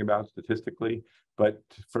worth worrying about statistically. But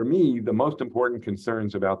for me, the most important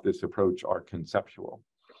concerns about this approach are conceptual.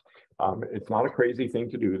 It's not a crazy thing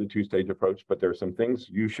to do, the two-stage approach, but there are some things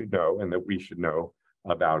you should know and that we should know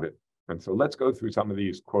about it. And so let's go through some of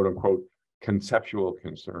these quote unquote conceptual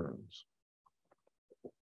concerns.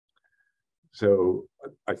 So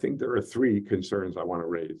I think there are three concerns I want to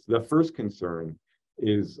raise. The first concern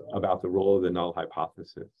is about the role of the null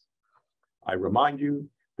hypothesis. I remind you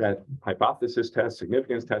that hypothesis tests,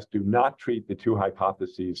 significance tests do not treat the two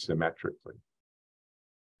hypotheses symmetrically.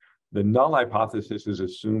 The null hypothesis is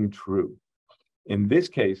assumed true. In this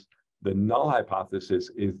case, the null hypothesis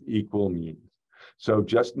is equal means. So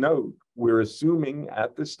just note, we're assuming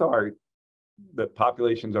at the start that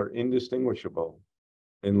populations are indistinguishable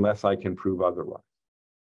unless I can prove otherwise.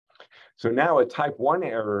 So now a type 1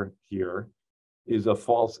 error here is a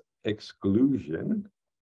false exclusion.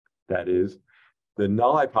 That is, the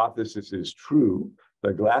null hypothesis is true,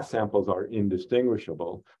 the glass samples are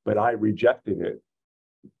indistinguishable, but I rejected it,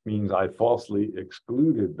 means I falsely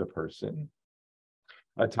excluded the person.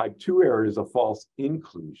 A type 2 error is a false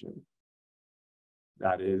inclusion.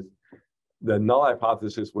 That is, the null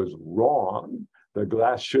hypothesis was wrong, the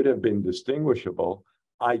glass should have been distinguishable,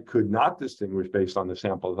 I could not distinguish based on the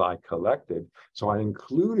samples I collected, so I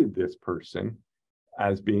included this person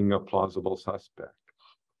as being a plausible suspect.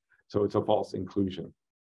 So it's a false inclusion.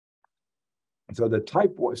 So the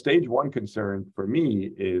stage 1 concern for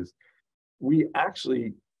me is we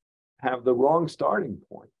actually have the wrong starting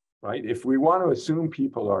point, right? If we want to assume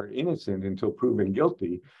people are innocent until proven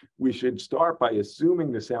guilty, we should start by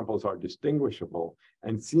assuming the samples are distinguishable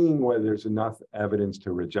and seeing whether there's enough evidence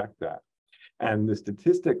to reject that. And the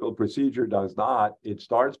statistical procedure does not. It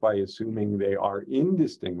starts by assuming they are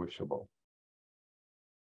indistinguishable.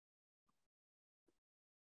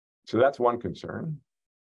 So that's one concern.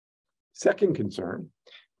 Second concern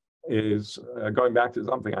is going back to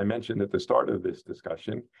something I mentioned at the start of this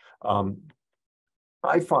discussion.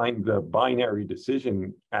 I find the binary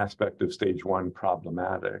decision aspect of stage 1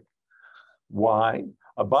 problematic. Why?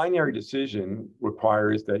 A binary decision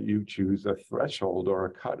requires that you choose a threshold or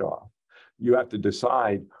a cutoff. You have to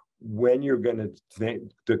decide when you're going to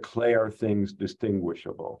declare things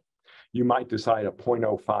distinguishable. You might decide a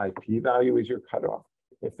 0.05 p-value is your cutoff.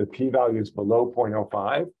 If the p-value is below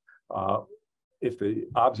 0.05, if the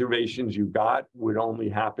observations you got would only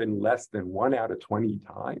happen less than 1 out of 20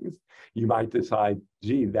 times, you might decide,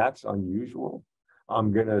 gee, that's unusual.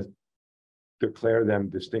 I'm going to declare them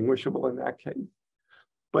distinguishable in that case.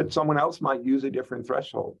 But someone else might use a different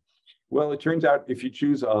threshold. Well, it turns out if you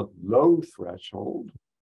choose a low threshold,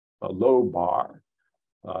 a low bar,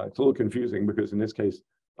 it's a little confusing because in this case,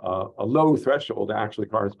 a low threshold actually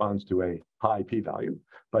corresponds to a high p-value.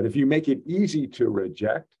 But if you make it easy to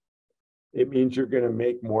reject, it means you're going to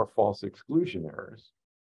make more false exclusion errors.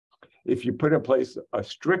 If you put in place a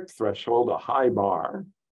strict threshold, a high bar,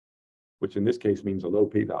 which in this case means a low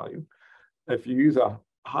p-value, if you use a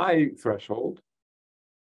high threshold,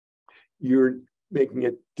 you're making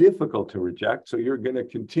it difficult to reject. So you're going to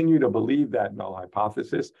continue to believe that null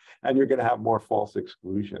hypothesis, and you're going to have more false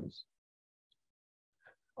exclusions.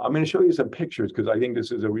 I'm going to show you some pictures because I think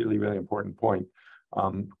this is a really, really important point.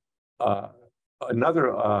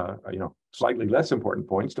 Another, slightly less important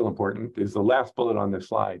point, still important, is the last bullet on this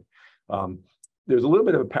slide. There's a little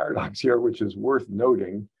bit of a paradox here, which is worth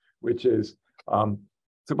noting, which is,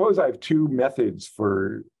 suppose I have two methods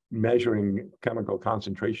for measuring chemical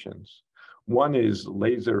concentrations. One is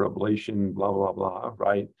laser ablation, blah, blah, blah,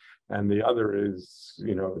 right? And the other is,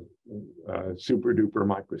 super duper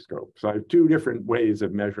microscope. So I have two different ways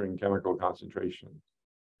of measuring chemical concentration.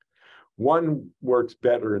 One works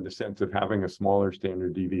better in the sense of having a smaller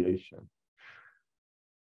standard deviation.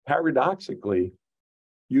 Paradoxically,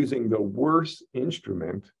 using the worse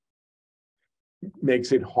instrument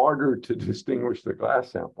makes it harder to distinguish the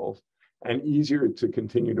glass samples and easier to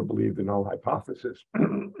continue to believe the null hypothesis.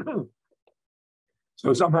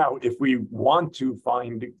 So somehow, if we want to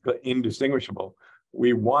find indistinguishable,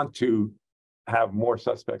 we want to have more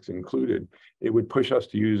suspects included, it would push us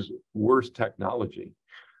to use worse technology,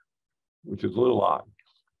 which is a little odd.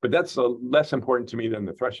 But that's less important to me than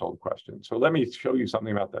the threshold question. So let me show you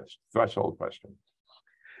something about that threshold question.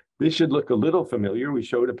 This should look a little familiar. We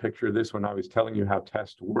showed a picture of this when I was telling you how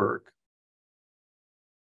tests work.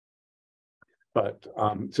 But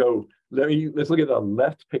so let's look at the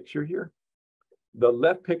left picture here. The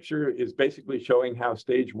left picture is basically showing how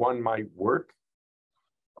stage 1 might work.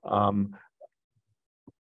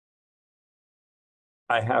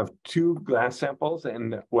 I have two glass samples,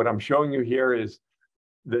 and what I'm showing you here is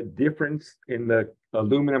the difference in the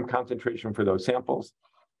aluminum concentration for those samples.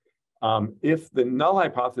 If the null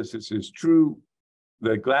hypothesis is true,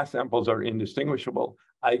 the glass samples are indistinguishable.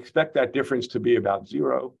 I expect that difference to be about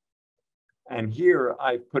 0. And here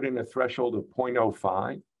I put in a threshold of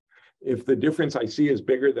 0.05. If the difference I see is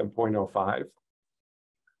bigger than 0.05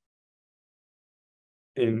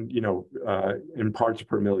 in parts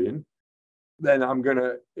per million, then I'm going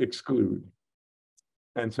to exclude.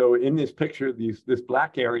 And so in this picture, this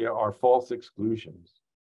black area are false exclusions,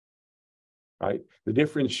 right? The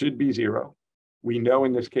difference should be 0. We know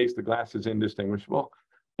in this case the glass is indistinguishable.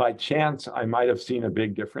 By chance, I might have seen a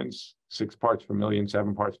big difference, 6 parts per million,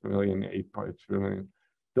 7 parts per million, 8 parts per million.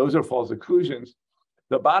 Those are false exclusions.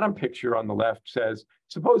 The bottom picture on the left says,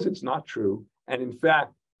 suppose it's not true, and in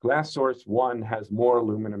fact, glass source 1 has more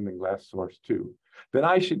aluminum than glass source 2. Then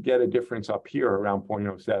I should get a difference up here around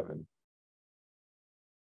 0.07.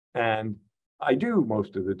 And I do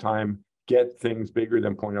most of the time get things bigger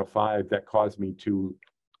than 0.05 that cause me to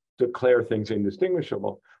declare things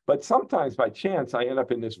indistinguishable. But sometimes by chance, I end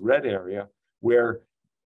up in this red area where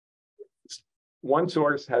one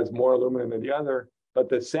source has more aluminum than the other, but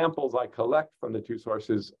the samples I collect from the two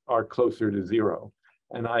sources are closer to 0.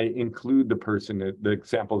 And I include the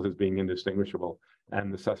samples as being indistinguishable,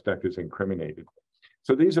 and the suspect is incriminated.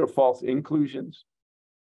 So these are false inclusions.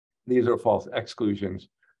 These are false exclusions.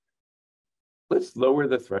 Let's lower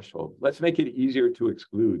the threshold. Let's make it easier to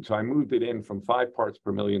exclude. So I moved it in from 5 parts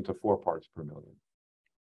per million to 4 parts per million.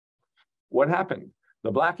 What happened?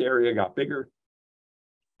 The black area got bigger.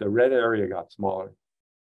 The red area got smaller.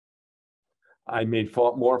 I made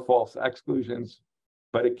more false exclusions,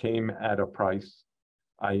 but it came at a price.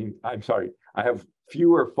 I'm sorry, I have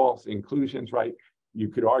fewer false inclusions, right? You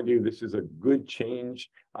could argue this is a good change.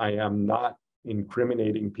 I am not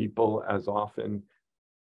incriminating people as often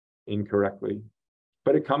incorrectly,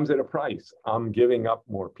 but it comes at a price. I'm giving up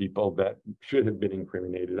more people that should have been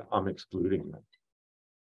incriminated. I'm excluding them.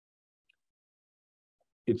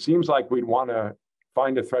 It seems like we'd want to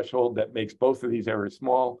find a threshold that makes both of these errors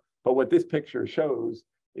small, but what this picture shows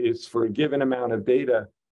is for a given amount of data,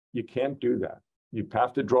 you can't do that. You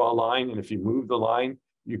have to draw a line, and if you move the line,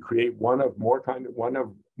 you create one of more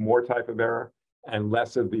type of error and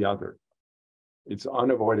less of the other. It's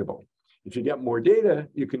unavoidable. If you get more data,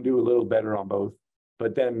 you can do a little better on both.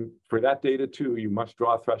 But then for that data too, you must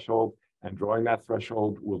draw a threshold, and drawing that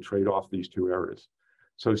threshold will trade off these two errors.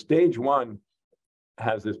 So stage 1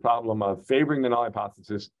 has this problem of favoring the null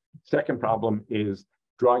hypothesis. Second problem is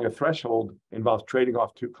drawing a threshold involves trading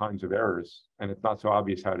off two kinds of errors, and it's not so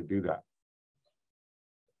obvious how to do that.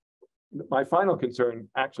 My final concern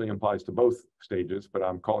actually applies to both stages, but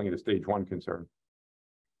I'm calling it a stage 1 concern.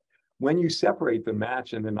 When you separate the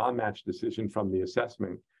match and the non-match decision from the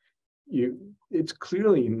assessment, it's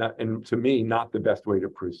clearly not, and to me, not the best way to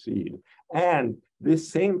proceed. And this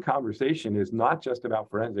same conversation is not just about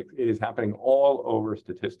forensics. It is happening all over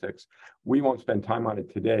statistics. We won't spend time on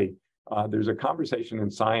it today. There's a conversation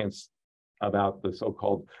in science about the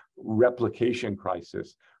so-called replication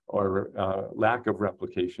crisis, or lack of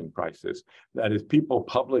replication crisis. That is, people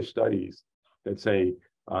publish studies that say,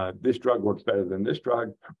 this drug works better than this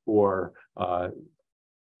drug, or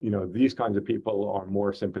these kinds of people are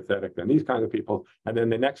more sympathetic than these kinds of people. And then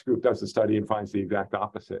the next group does the study and finds the exact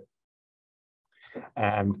opposite.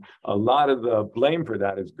 And a lot of the blame for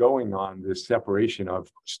that is going on this separation of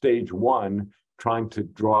stage 1, trying to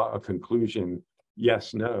draw a conclusion,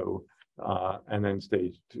 yes, no, and then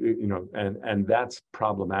stage 2, and that's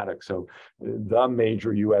problematic. So the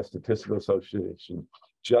major US Statistical Association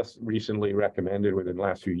just recently recommended within the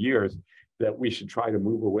last few years that we should try to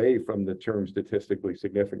move away from the term statistically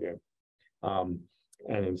significant, and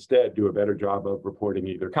instead do a better job of reporting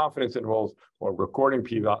either confidence intervals or reporting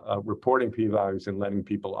p-values and letting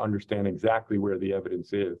people understand exactly where the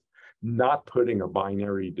evidence is, not putting a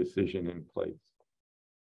binary decision in place.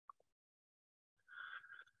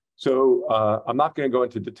 So I'm not going to go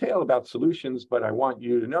into detail about solutions, but I want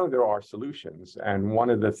you to know there are solutions. And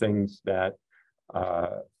one of the things that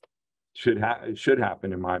should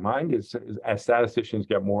happen in my mind is, as statisticians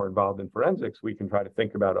get more involved in forensics, we can try to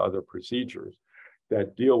think about other procedures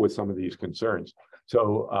that deal with some of these concerns.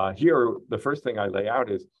 So here, the first thing I lay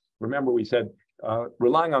out is, remember we said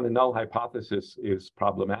relying on the null hypothesis is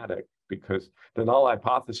problematic because the null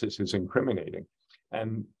hypothesis is incriminating.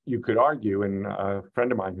 And you could argue, and a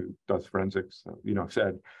friend of mine who does forensics,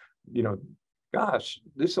 said, gosh,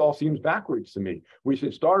 this all seems backwards to me. We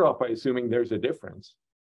should start off by assuming there's a difference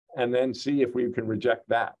and then see if we can reject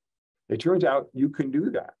that. It turns out you can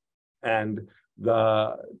do that. And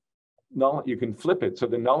the null, you can flip it. So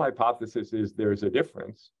the null hypothesis is there's a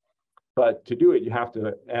difference, but to do it, you have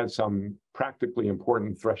to add some practically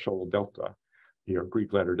important threshold delta here,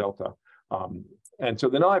 Greek letter delta. And so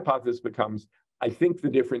the null hypothesis becomes, I think the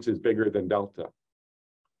difference is bigger than delta.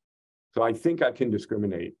 So I think I can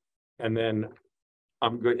discriminate. And then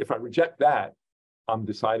I'm good. If I reject that, I'm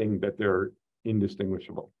deciding that they're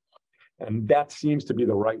indistinguishable. And that seems to be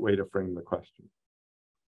the right way to frame the question.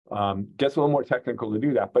 Gets a little more technical to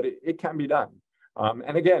do that, but it can be done.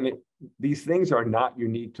 And again, these things are not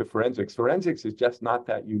unique to forensics. Forensics is just not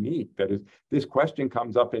that unique. That is, this question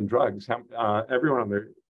comes up in drugs. Everyone on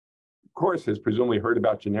the course has presumably heard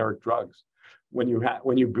about generic drugs. When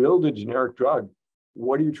you build a generic drug,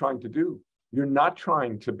 what are you trying to do? You're not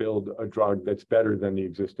trying to build a drug that's better than the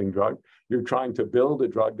existing drug. You're trying to build a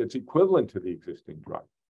drug that's equivalent to the existing drug.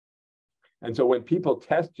 And so when people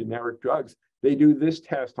test generic drugs, they do this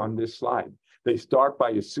test on this slide. They start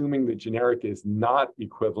by assuming the generic is not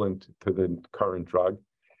equivalent to the current drug.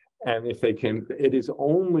 And if they can, it is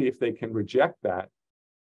only if they can reject that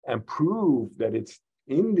and prove that it's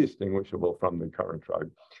indistinguishable from the current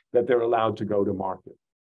drug that they're allowed to go to market.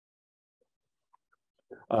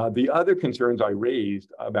 The other concerns I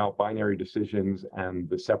raised about binary decisions and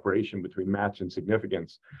the separation between match and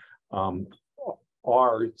significance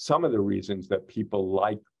are some of the reasons that people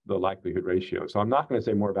like the likelihood ratio. So I'm not going to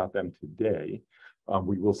say more about them today.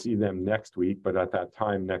 We will see them next week, but at that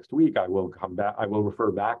time next week, I will come back. I will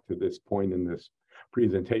refer back to this point in this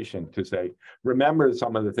presentation to say, remember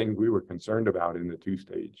some of the things we were concerned about in the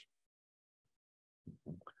two-stage.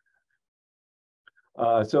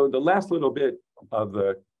 So the last little bit of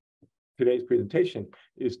today's presentation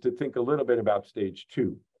is to think a little bit about stage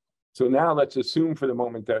two. So now let's assume for the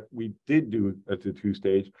moment that we did do the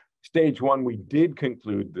two-stage. Stage one, we did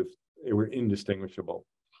conclude that they were indistinguishable.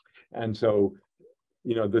 And so,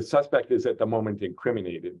 you know, the suspect is at the moment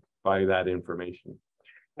incriminated by that information.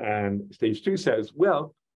 And stage two says,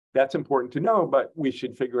 well, that's important to know, but we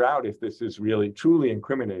should figure out if this is really truly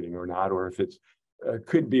incriminating or not, or if it's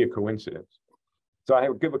could be a coincidence. So I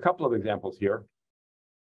will give a couple of examples here,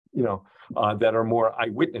 you know, that are more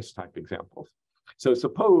eyewitness type examples. So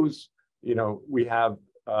suppose, you know, we have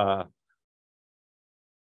a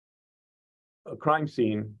crime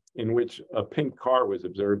scene in which a pink car was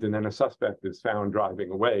observed, and then a suspect is found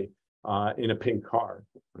driving away in a pink car.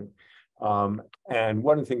 Right? And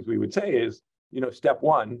one of the things we would say is, you know, step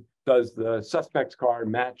one, does the suspect's car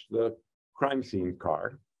match the crime scene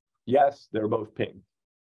car? Yes, they're both pink.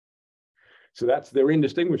 So they're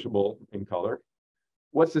indistinguishable in color.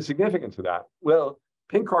 What's the significance of that? Well,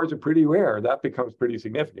 pink cars are pretty rare. That becomes pretty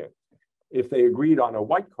significant. If they agreed on a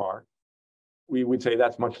white car, we would say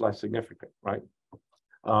that's much less significant, right?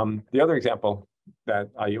 The other example that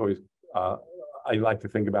I always I like to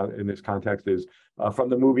think about in this context is from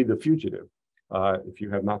the movie The Fugitive. If you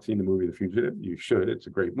have not seen the movie The Fugitive, you should. It's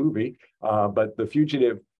a great movie. But The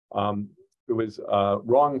Fugitive was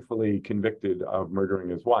wrongfully convicted of murdering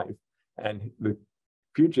his wife. And the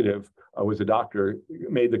fugitive was a doctor,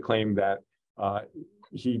 made the claim that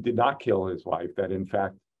he did not kill his wife, that in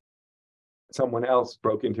fact, someone else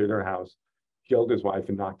broke into their house, killed his wife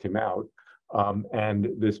and knocked him out. And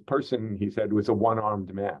this person, he said, was a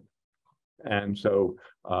one-armed man. And so,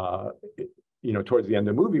 you know, towards the end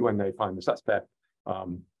of the movie, when they find the suspect,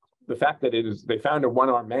 the fact that they found a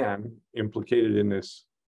one-armed man implicated in this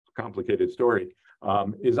complicated story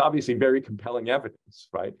is obviously very compelling evidence,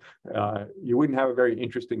 right? You wouldn't have a very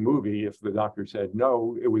interesting movie if the doctor said,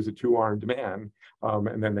 no, it was a two-armed man,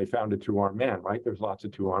 and then they found a two-armed man, right? There's lots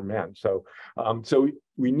of two-armed men. So, so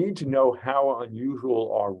we need to know how unusual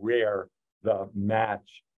or rare the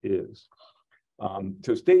match is.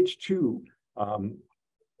 So stage two,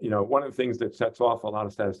 you know, one of the things that sets off a lot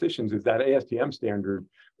of statisticians is that ASTM standard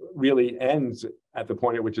really ends at the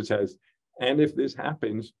point at which it says, and if this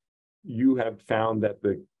happens, you have found that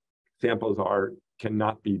the samples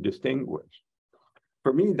cannot be distinguished.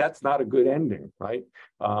 For me, that's not a good ending, right?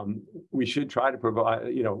 We should try to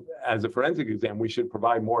provide, you know, as a forensic exam, we should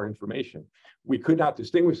provide more information. We could not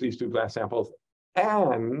distinguish these two glass samples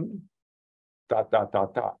and ...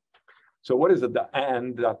 So what does the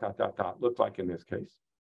and ... look like in this case?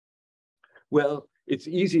 Well, it's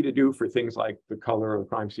easy to do for things like the color of the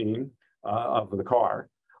crime scene of the car.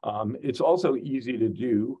 It's also easy to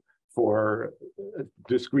do for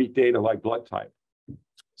discrete data like blood type.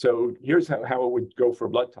 So here's how it would go for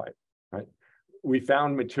blood type, right? We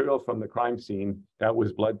found material from the crime scene that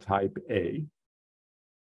was blood type A,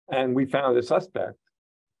 and we found a suspect,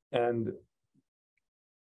 and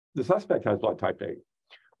the suspect has blood type A.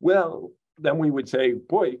 Well, then we would say,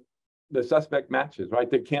 boy, the suspect matches,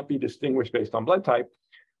 right? They can't be distinguished based on blood type.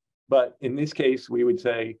 But in this case, we would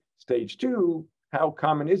say stage 2, how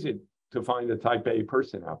common is it to find a type A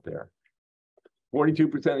person out there?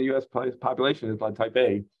 42% of the US population is blood type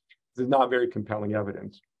A. This is not very compelling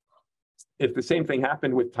evidence. If the same thing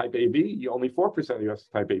happened with type AB, only 4% of the US is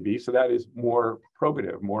type AB, so that is more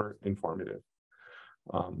probative, more informative.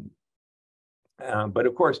 But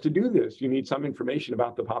of course, to do this, you need some information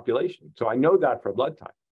about the population. So I know that for blood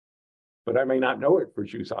type, but I may not know it for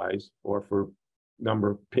shoe size or for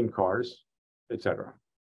number of pink cars, etc.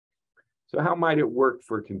 So how might it work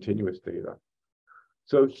for continuous data?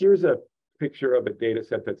 So here's a picture of a data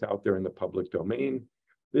set that's out there in the public domain.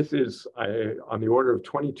 This is on the order of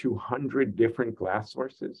 2,200 different glass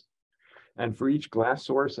sources. And for each glass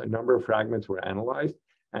source, a number of fragments were analyzed.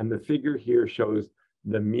 And the figure here shows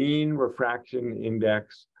the mean refraction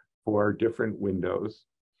index for different windows.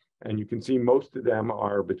 And you can see most of them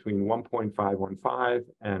are between 1.515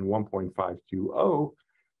 and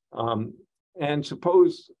 1.520. And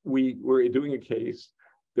suppose we were doing a case,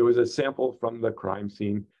 there was a sample from the crime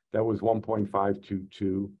scene that was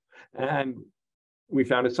 1.522, and we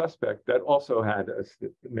found a suspect that also had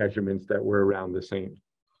measurements that were around the same.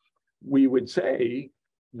 We would say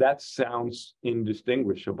that sounds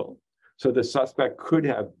indistinguishable. So the suspect could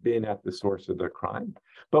have been at the source of the crime,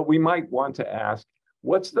 but we might want to ask,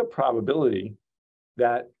 what's the probability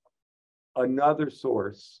that another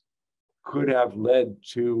source could have led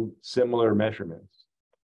to similar measurements?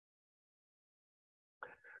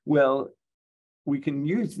 Well, we can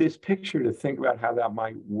use this picture to think about how that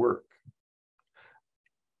might work.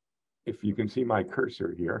 If you can see my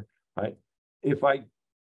cursor here, right?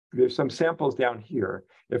 There's some samples down here.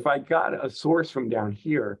 If I got a source from down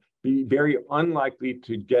here, be very unlikely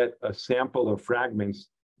to get a sample of fragments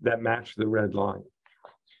that match the red line.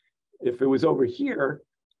 If it was over here,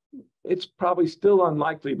 it's probably still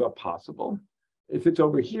unlikely, but possible. If it's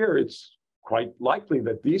over here, it's quite likely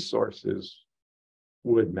that these sources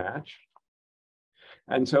would match.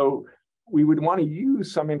 And so we would want to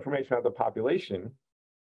use some information about the population,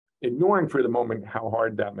 ignoring for the moment how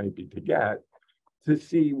hard that may be to get, to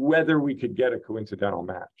see whether we could get a coincidental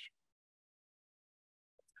match.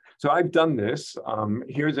 So I've done this.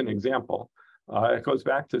 Here's an example. It goes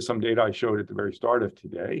back to some data I showed at the very start of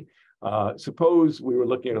today. Suppose we were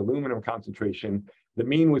looking at aluminum concentration. The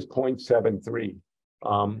mean was 0.73.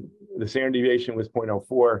 The standard deviation was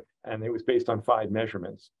 0.04, and it was based on 5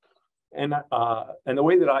 measurements. And the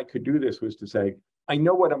way that I could do this was to say, I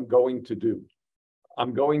know what I'm going to do.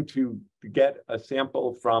 I'm going to get a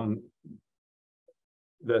sample from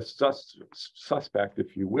the suspect,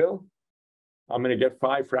 if you will. I'm going to get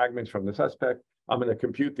 5 fragments from the suspect. I'm going to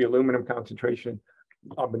compute the aluminum concentration.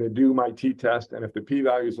 I'm going to do my t-test. And if the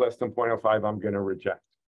p-value is less than 0.05, I'm going to reject.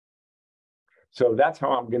 So that's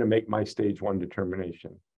how I'm going to make my stage 1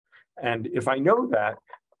 determination. And if I know that,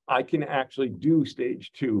 I can actually do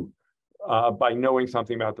stage 2 by knowing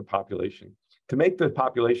something about the population. To make the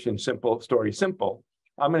population story simple,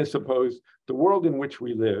 I'm going to suppose the world in which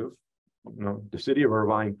we live, the city of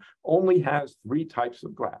Irvine, only has 3 types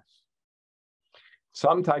of glass.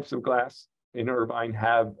 Some types of glass in Irvine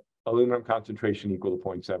have aluminum concentration equal to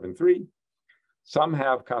 0.73. Some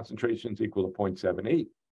have concentrations equal to 0.78.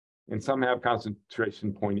 And some have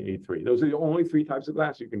concentration 0.83. Those are the only 3 types of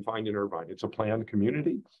glass you can find in Irvine. It's a planned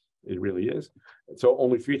community. It really is. So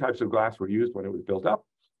only 3 types of glass were used when it was built up.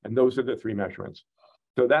 And those are the 3 measurements.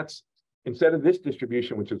 So that's, instead of this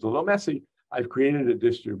distribution, which is a little messy, I've created a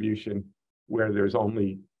distribution where there's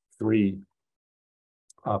only 3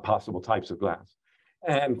 possible types of glass.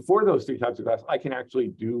 And for those 3 types of glass, I can actually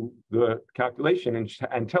do the calculation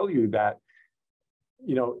and tell you that,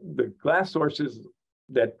 the glass sources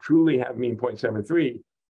that truly have mean 0.73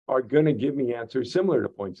 are going to give me answers similar to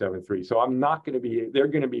 0.73. So they're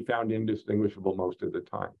going to be found indistinguishable most of the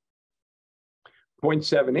time.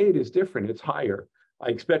 0.78 is different, it's higher. I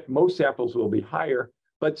expect most samples will be higher,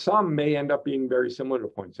 but some may end up being very similar to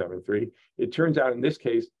 0.73. It turns out in this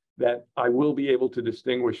case that I will be able to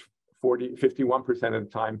distinguish 51% of the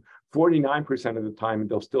time, 49% of the time,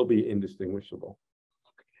 they'll still be indistinguishable.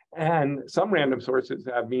 And some random sources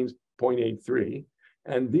have means 0.83,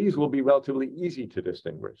 and these will be relatively easy to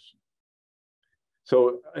distinguish.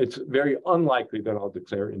 So it's very unlikely that I'll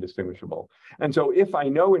declare indistinguishable. And so if I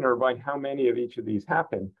know in Irvine how many of each of these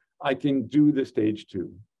happen, I can do the stage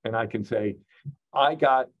 2. And I can say, I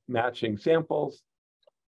got matching samples,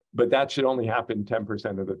 but that should only happen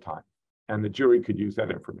 10% of the time. And the jury could use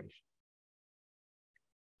that information.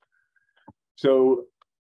 So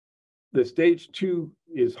the stage 2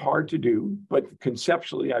 is hard to do, but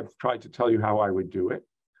conceptually, I've tried to tell you how I would do it.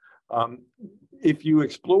 If you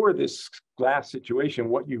explore this glass situation,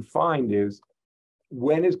 what you find is,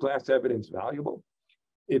 when is glass evidence valuable?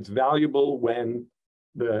 It's valuable when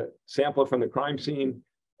the sample from the crime scene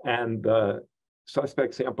and the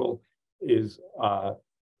suspect sample is,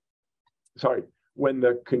 when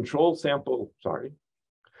the control sample,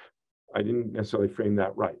 I didn't necessarily frame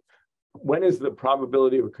that right. When is the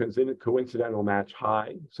probability of a coincidental match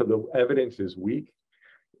high? So the evidence is weak.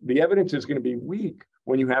 The evidence is going to be weak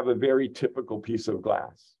when you have a very typical piece of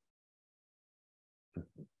glass.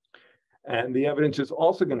 And the evidence is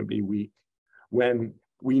also going to be weak when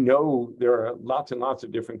we know there are lots and lots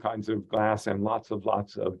of different kinds of glass and lots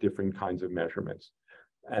of different kinds of measurements.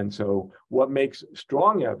 And so what makes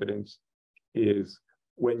strong evidence is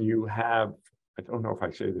when you have, I don't know if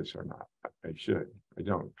I say this or not, I should, I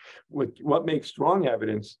don't. What makes strong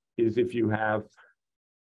evidence is if you have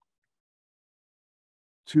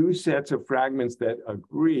two sets of fragments that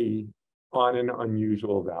agree on an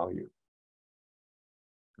unusual value,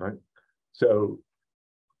 right? So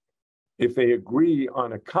if they agree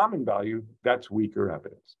on a common value, that's weaker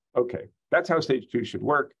evidence. Okay, that's how stage 2 should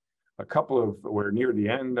work. We're near the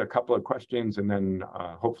end, a couple of questions, and then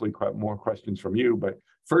hopefully more questions from you. But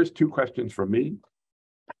first, 2 questions from me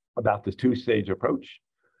about the 2-stage approach.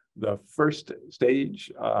 The first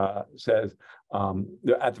stage says,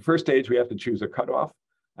 at the first stage, we have to choose a cutoff.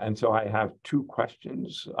 And so I have 2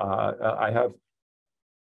 questions. I have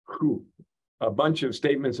a bunch of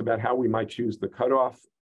statements about how we might choose the cutoff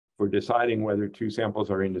for deciding whether 2 samples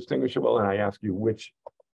are indistinguishable. And I ask you which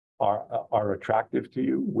are attractive to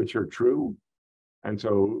you, which are true. And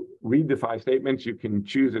so read the 5 statements. You can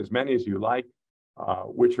choose as many as you like,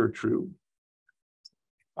 which are true.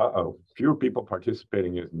 Fewer people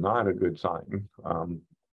participating is not a good sign.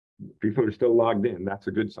 People are still logged in, that's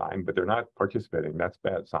a good sign, but they're not participating, that's a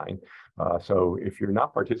bad sign. So if you're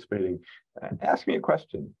not participating, ask me a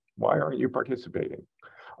question. Why aren't you participating?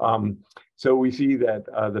 So we see that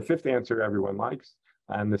the 5th answer everyone likes,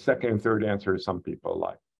 and the 2nd and 3rd answer some people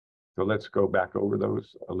like. So let's go back over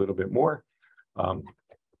those a little bit more. The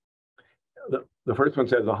first one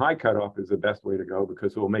says a high cutoff is the best way to go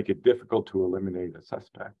because it will make it difficult to eliminate a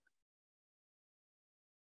suspect.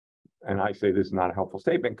 And I say this is not a helpful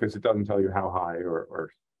statement because it doesn't tell you how high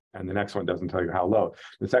and the next one doesn't tell you how low.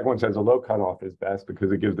 The second one says a low cutoff is best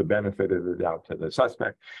because it gives the benefit of the doubt to the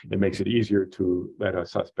suspect. It makes it easier to let a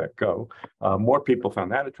suspect go. More people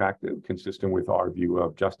found that attractive, consistent with our view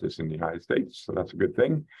of justice in the United States. So that's a good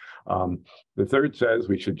thing. The third says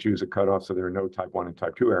we should choose a cutoff so there are no type 1 and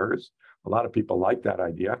type 2 errors. A lot of people like that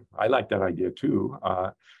idea. I like that idea too.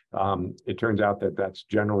 It turns out that that's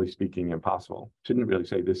generally speaking impossible. Shouldn't really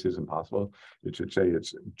say this is impossible. It should say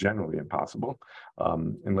it's generally impossible,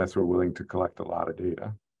 unless we're willing to collect a lot of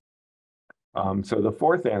data. So the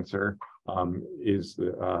 4th answer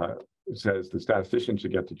says the statistician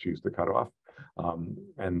should get to choose the cutoff.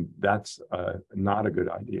 And that's not a good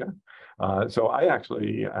idea. So I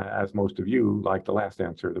actually, as most of you, like the last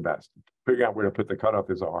answer the best. Figuring out where to put the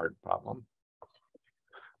cutoff is a hard problem.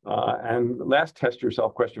 And last test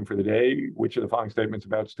yourself question for the day, which of the following statements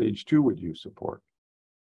about stage 2 would you support?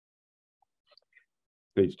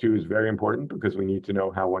 Stage 2 is very important because we need to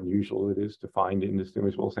know how unusual it is to find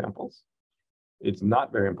indistinguishable samples. It's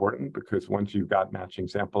not very important because once you've got matching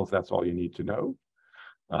samples, that's all you need to know.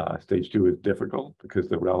 Stage 2 is difficult because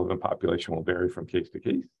the relevant population will vary from case to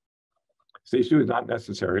case. Stage 2 is not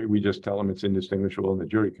necessary. We just tell them it's indistinguishable and the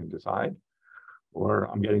jury can decide. Or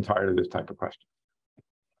I'm getting tired of this type of question.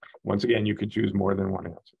 Once again, you could choose more than one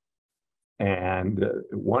answer. And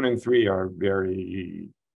 1 and 3 are very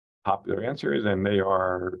popular answers, and they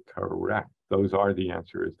are correct. Those are the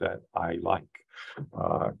answers that I like.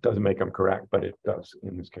 Doesn't make them correct, but it does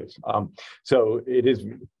in this case. So it is,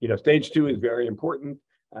 stage 2 is very important,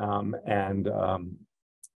 and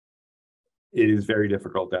it is very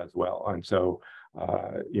difficult as well. And so,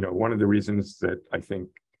 one of the reasons that I think,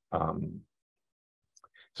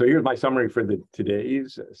 so here's my summary for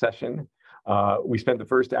today's session. We spent the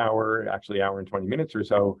first hour, actually hour and 20 minutes or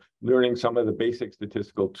so, learning some of the basic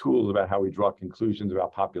statistical tools about how we draw conclusions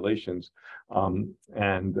about populations.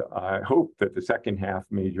 And I hope that the second half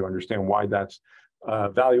made you understand why that's a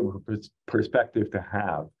valuable perspective to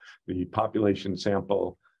have. The population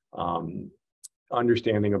sample,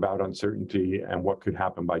 understanding about uncertainty and what could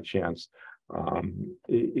happen by chance.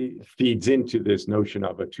 It feeds into this notion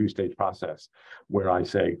of a 2-stage process where I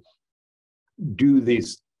say, do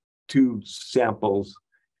these 2 samples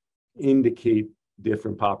indicate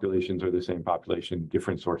different populations or the same population,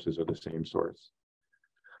 different sources or the same source?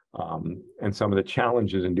 And some of the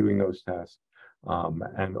challenges in doing those tests,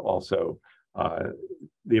 and also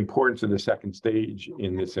the importance of the second stage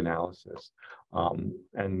in this analysis.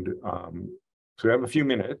 So we have a few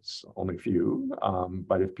minutes, only a few,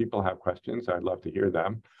 but if people have questions, I'd love to hear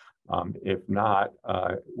them. If not,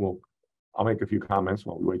 I'll make a few comments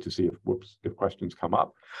while we wait to see if questions come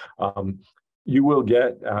up. You will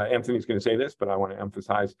get, Anthony's going to say this, but I want to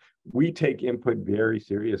emphasize, we take input very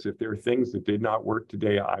serious. If there are things that did not work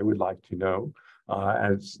today, I would like to know,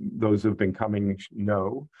 as those who've been coming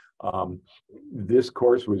know. This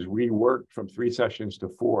course was reworked from 3 sessions to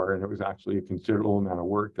 4, and it was actually a considerable amount of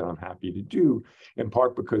work that I'm happy to do, in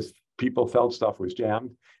part because people felt stuff was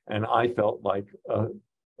jammed, and I felt like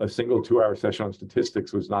a single 2-hour session on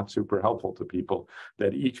statistics was not super helpful to people,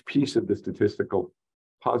 that each piece of the statistical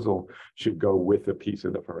puzzle should go with a piece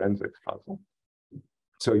of the forensics puzzle.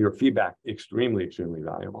 So your feedback, extremely, extremely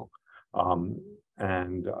valuable.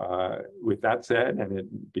 With that said, and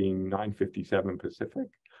it being 9:57 Pacific,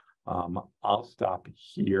 I'll stop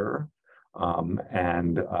here.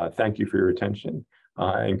 Thank you for your attention.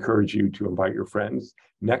 I encourage you to invite your friends.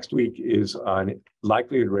 Next week is a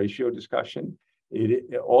likelihood ratio discussion.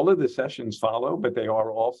 All of the sessions follow, but they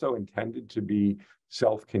are also intended to be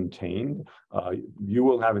self-contained. You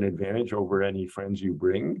will have an advantage over any friends you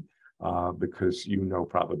bring because you know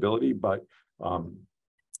probability, but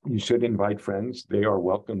you should invite friends. They are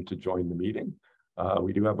welcome to join the meeting.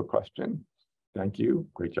 We do have a question. Thank you.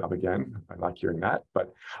 Great job again. I like hearing that.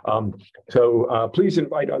 But please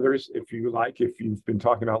invite others if you like, if you've been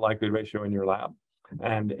talking about likelihood ratio in your lab.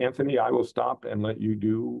 And Anthony, I will stop and let you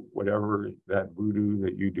do whatever that voodoo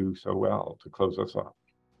that you do so well to close us off.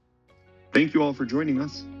 Thank you all for joining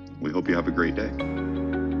us. We hope you have a great day.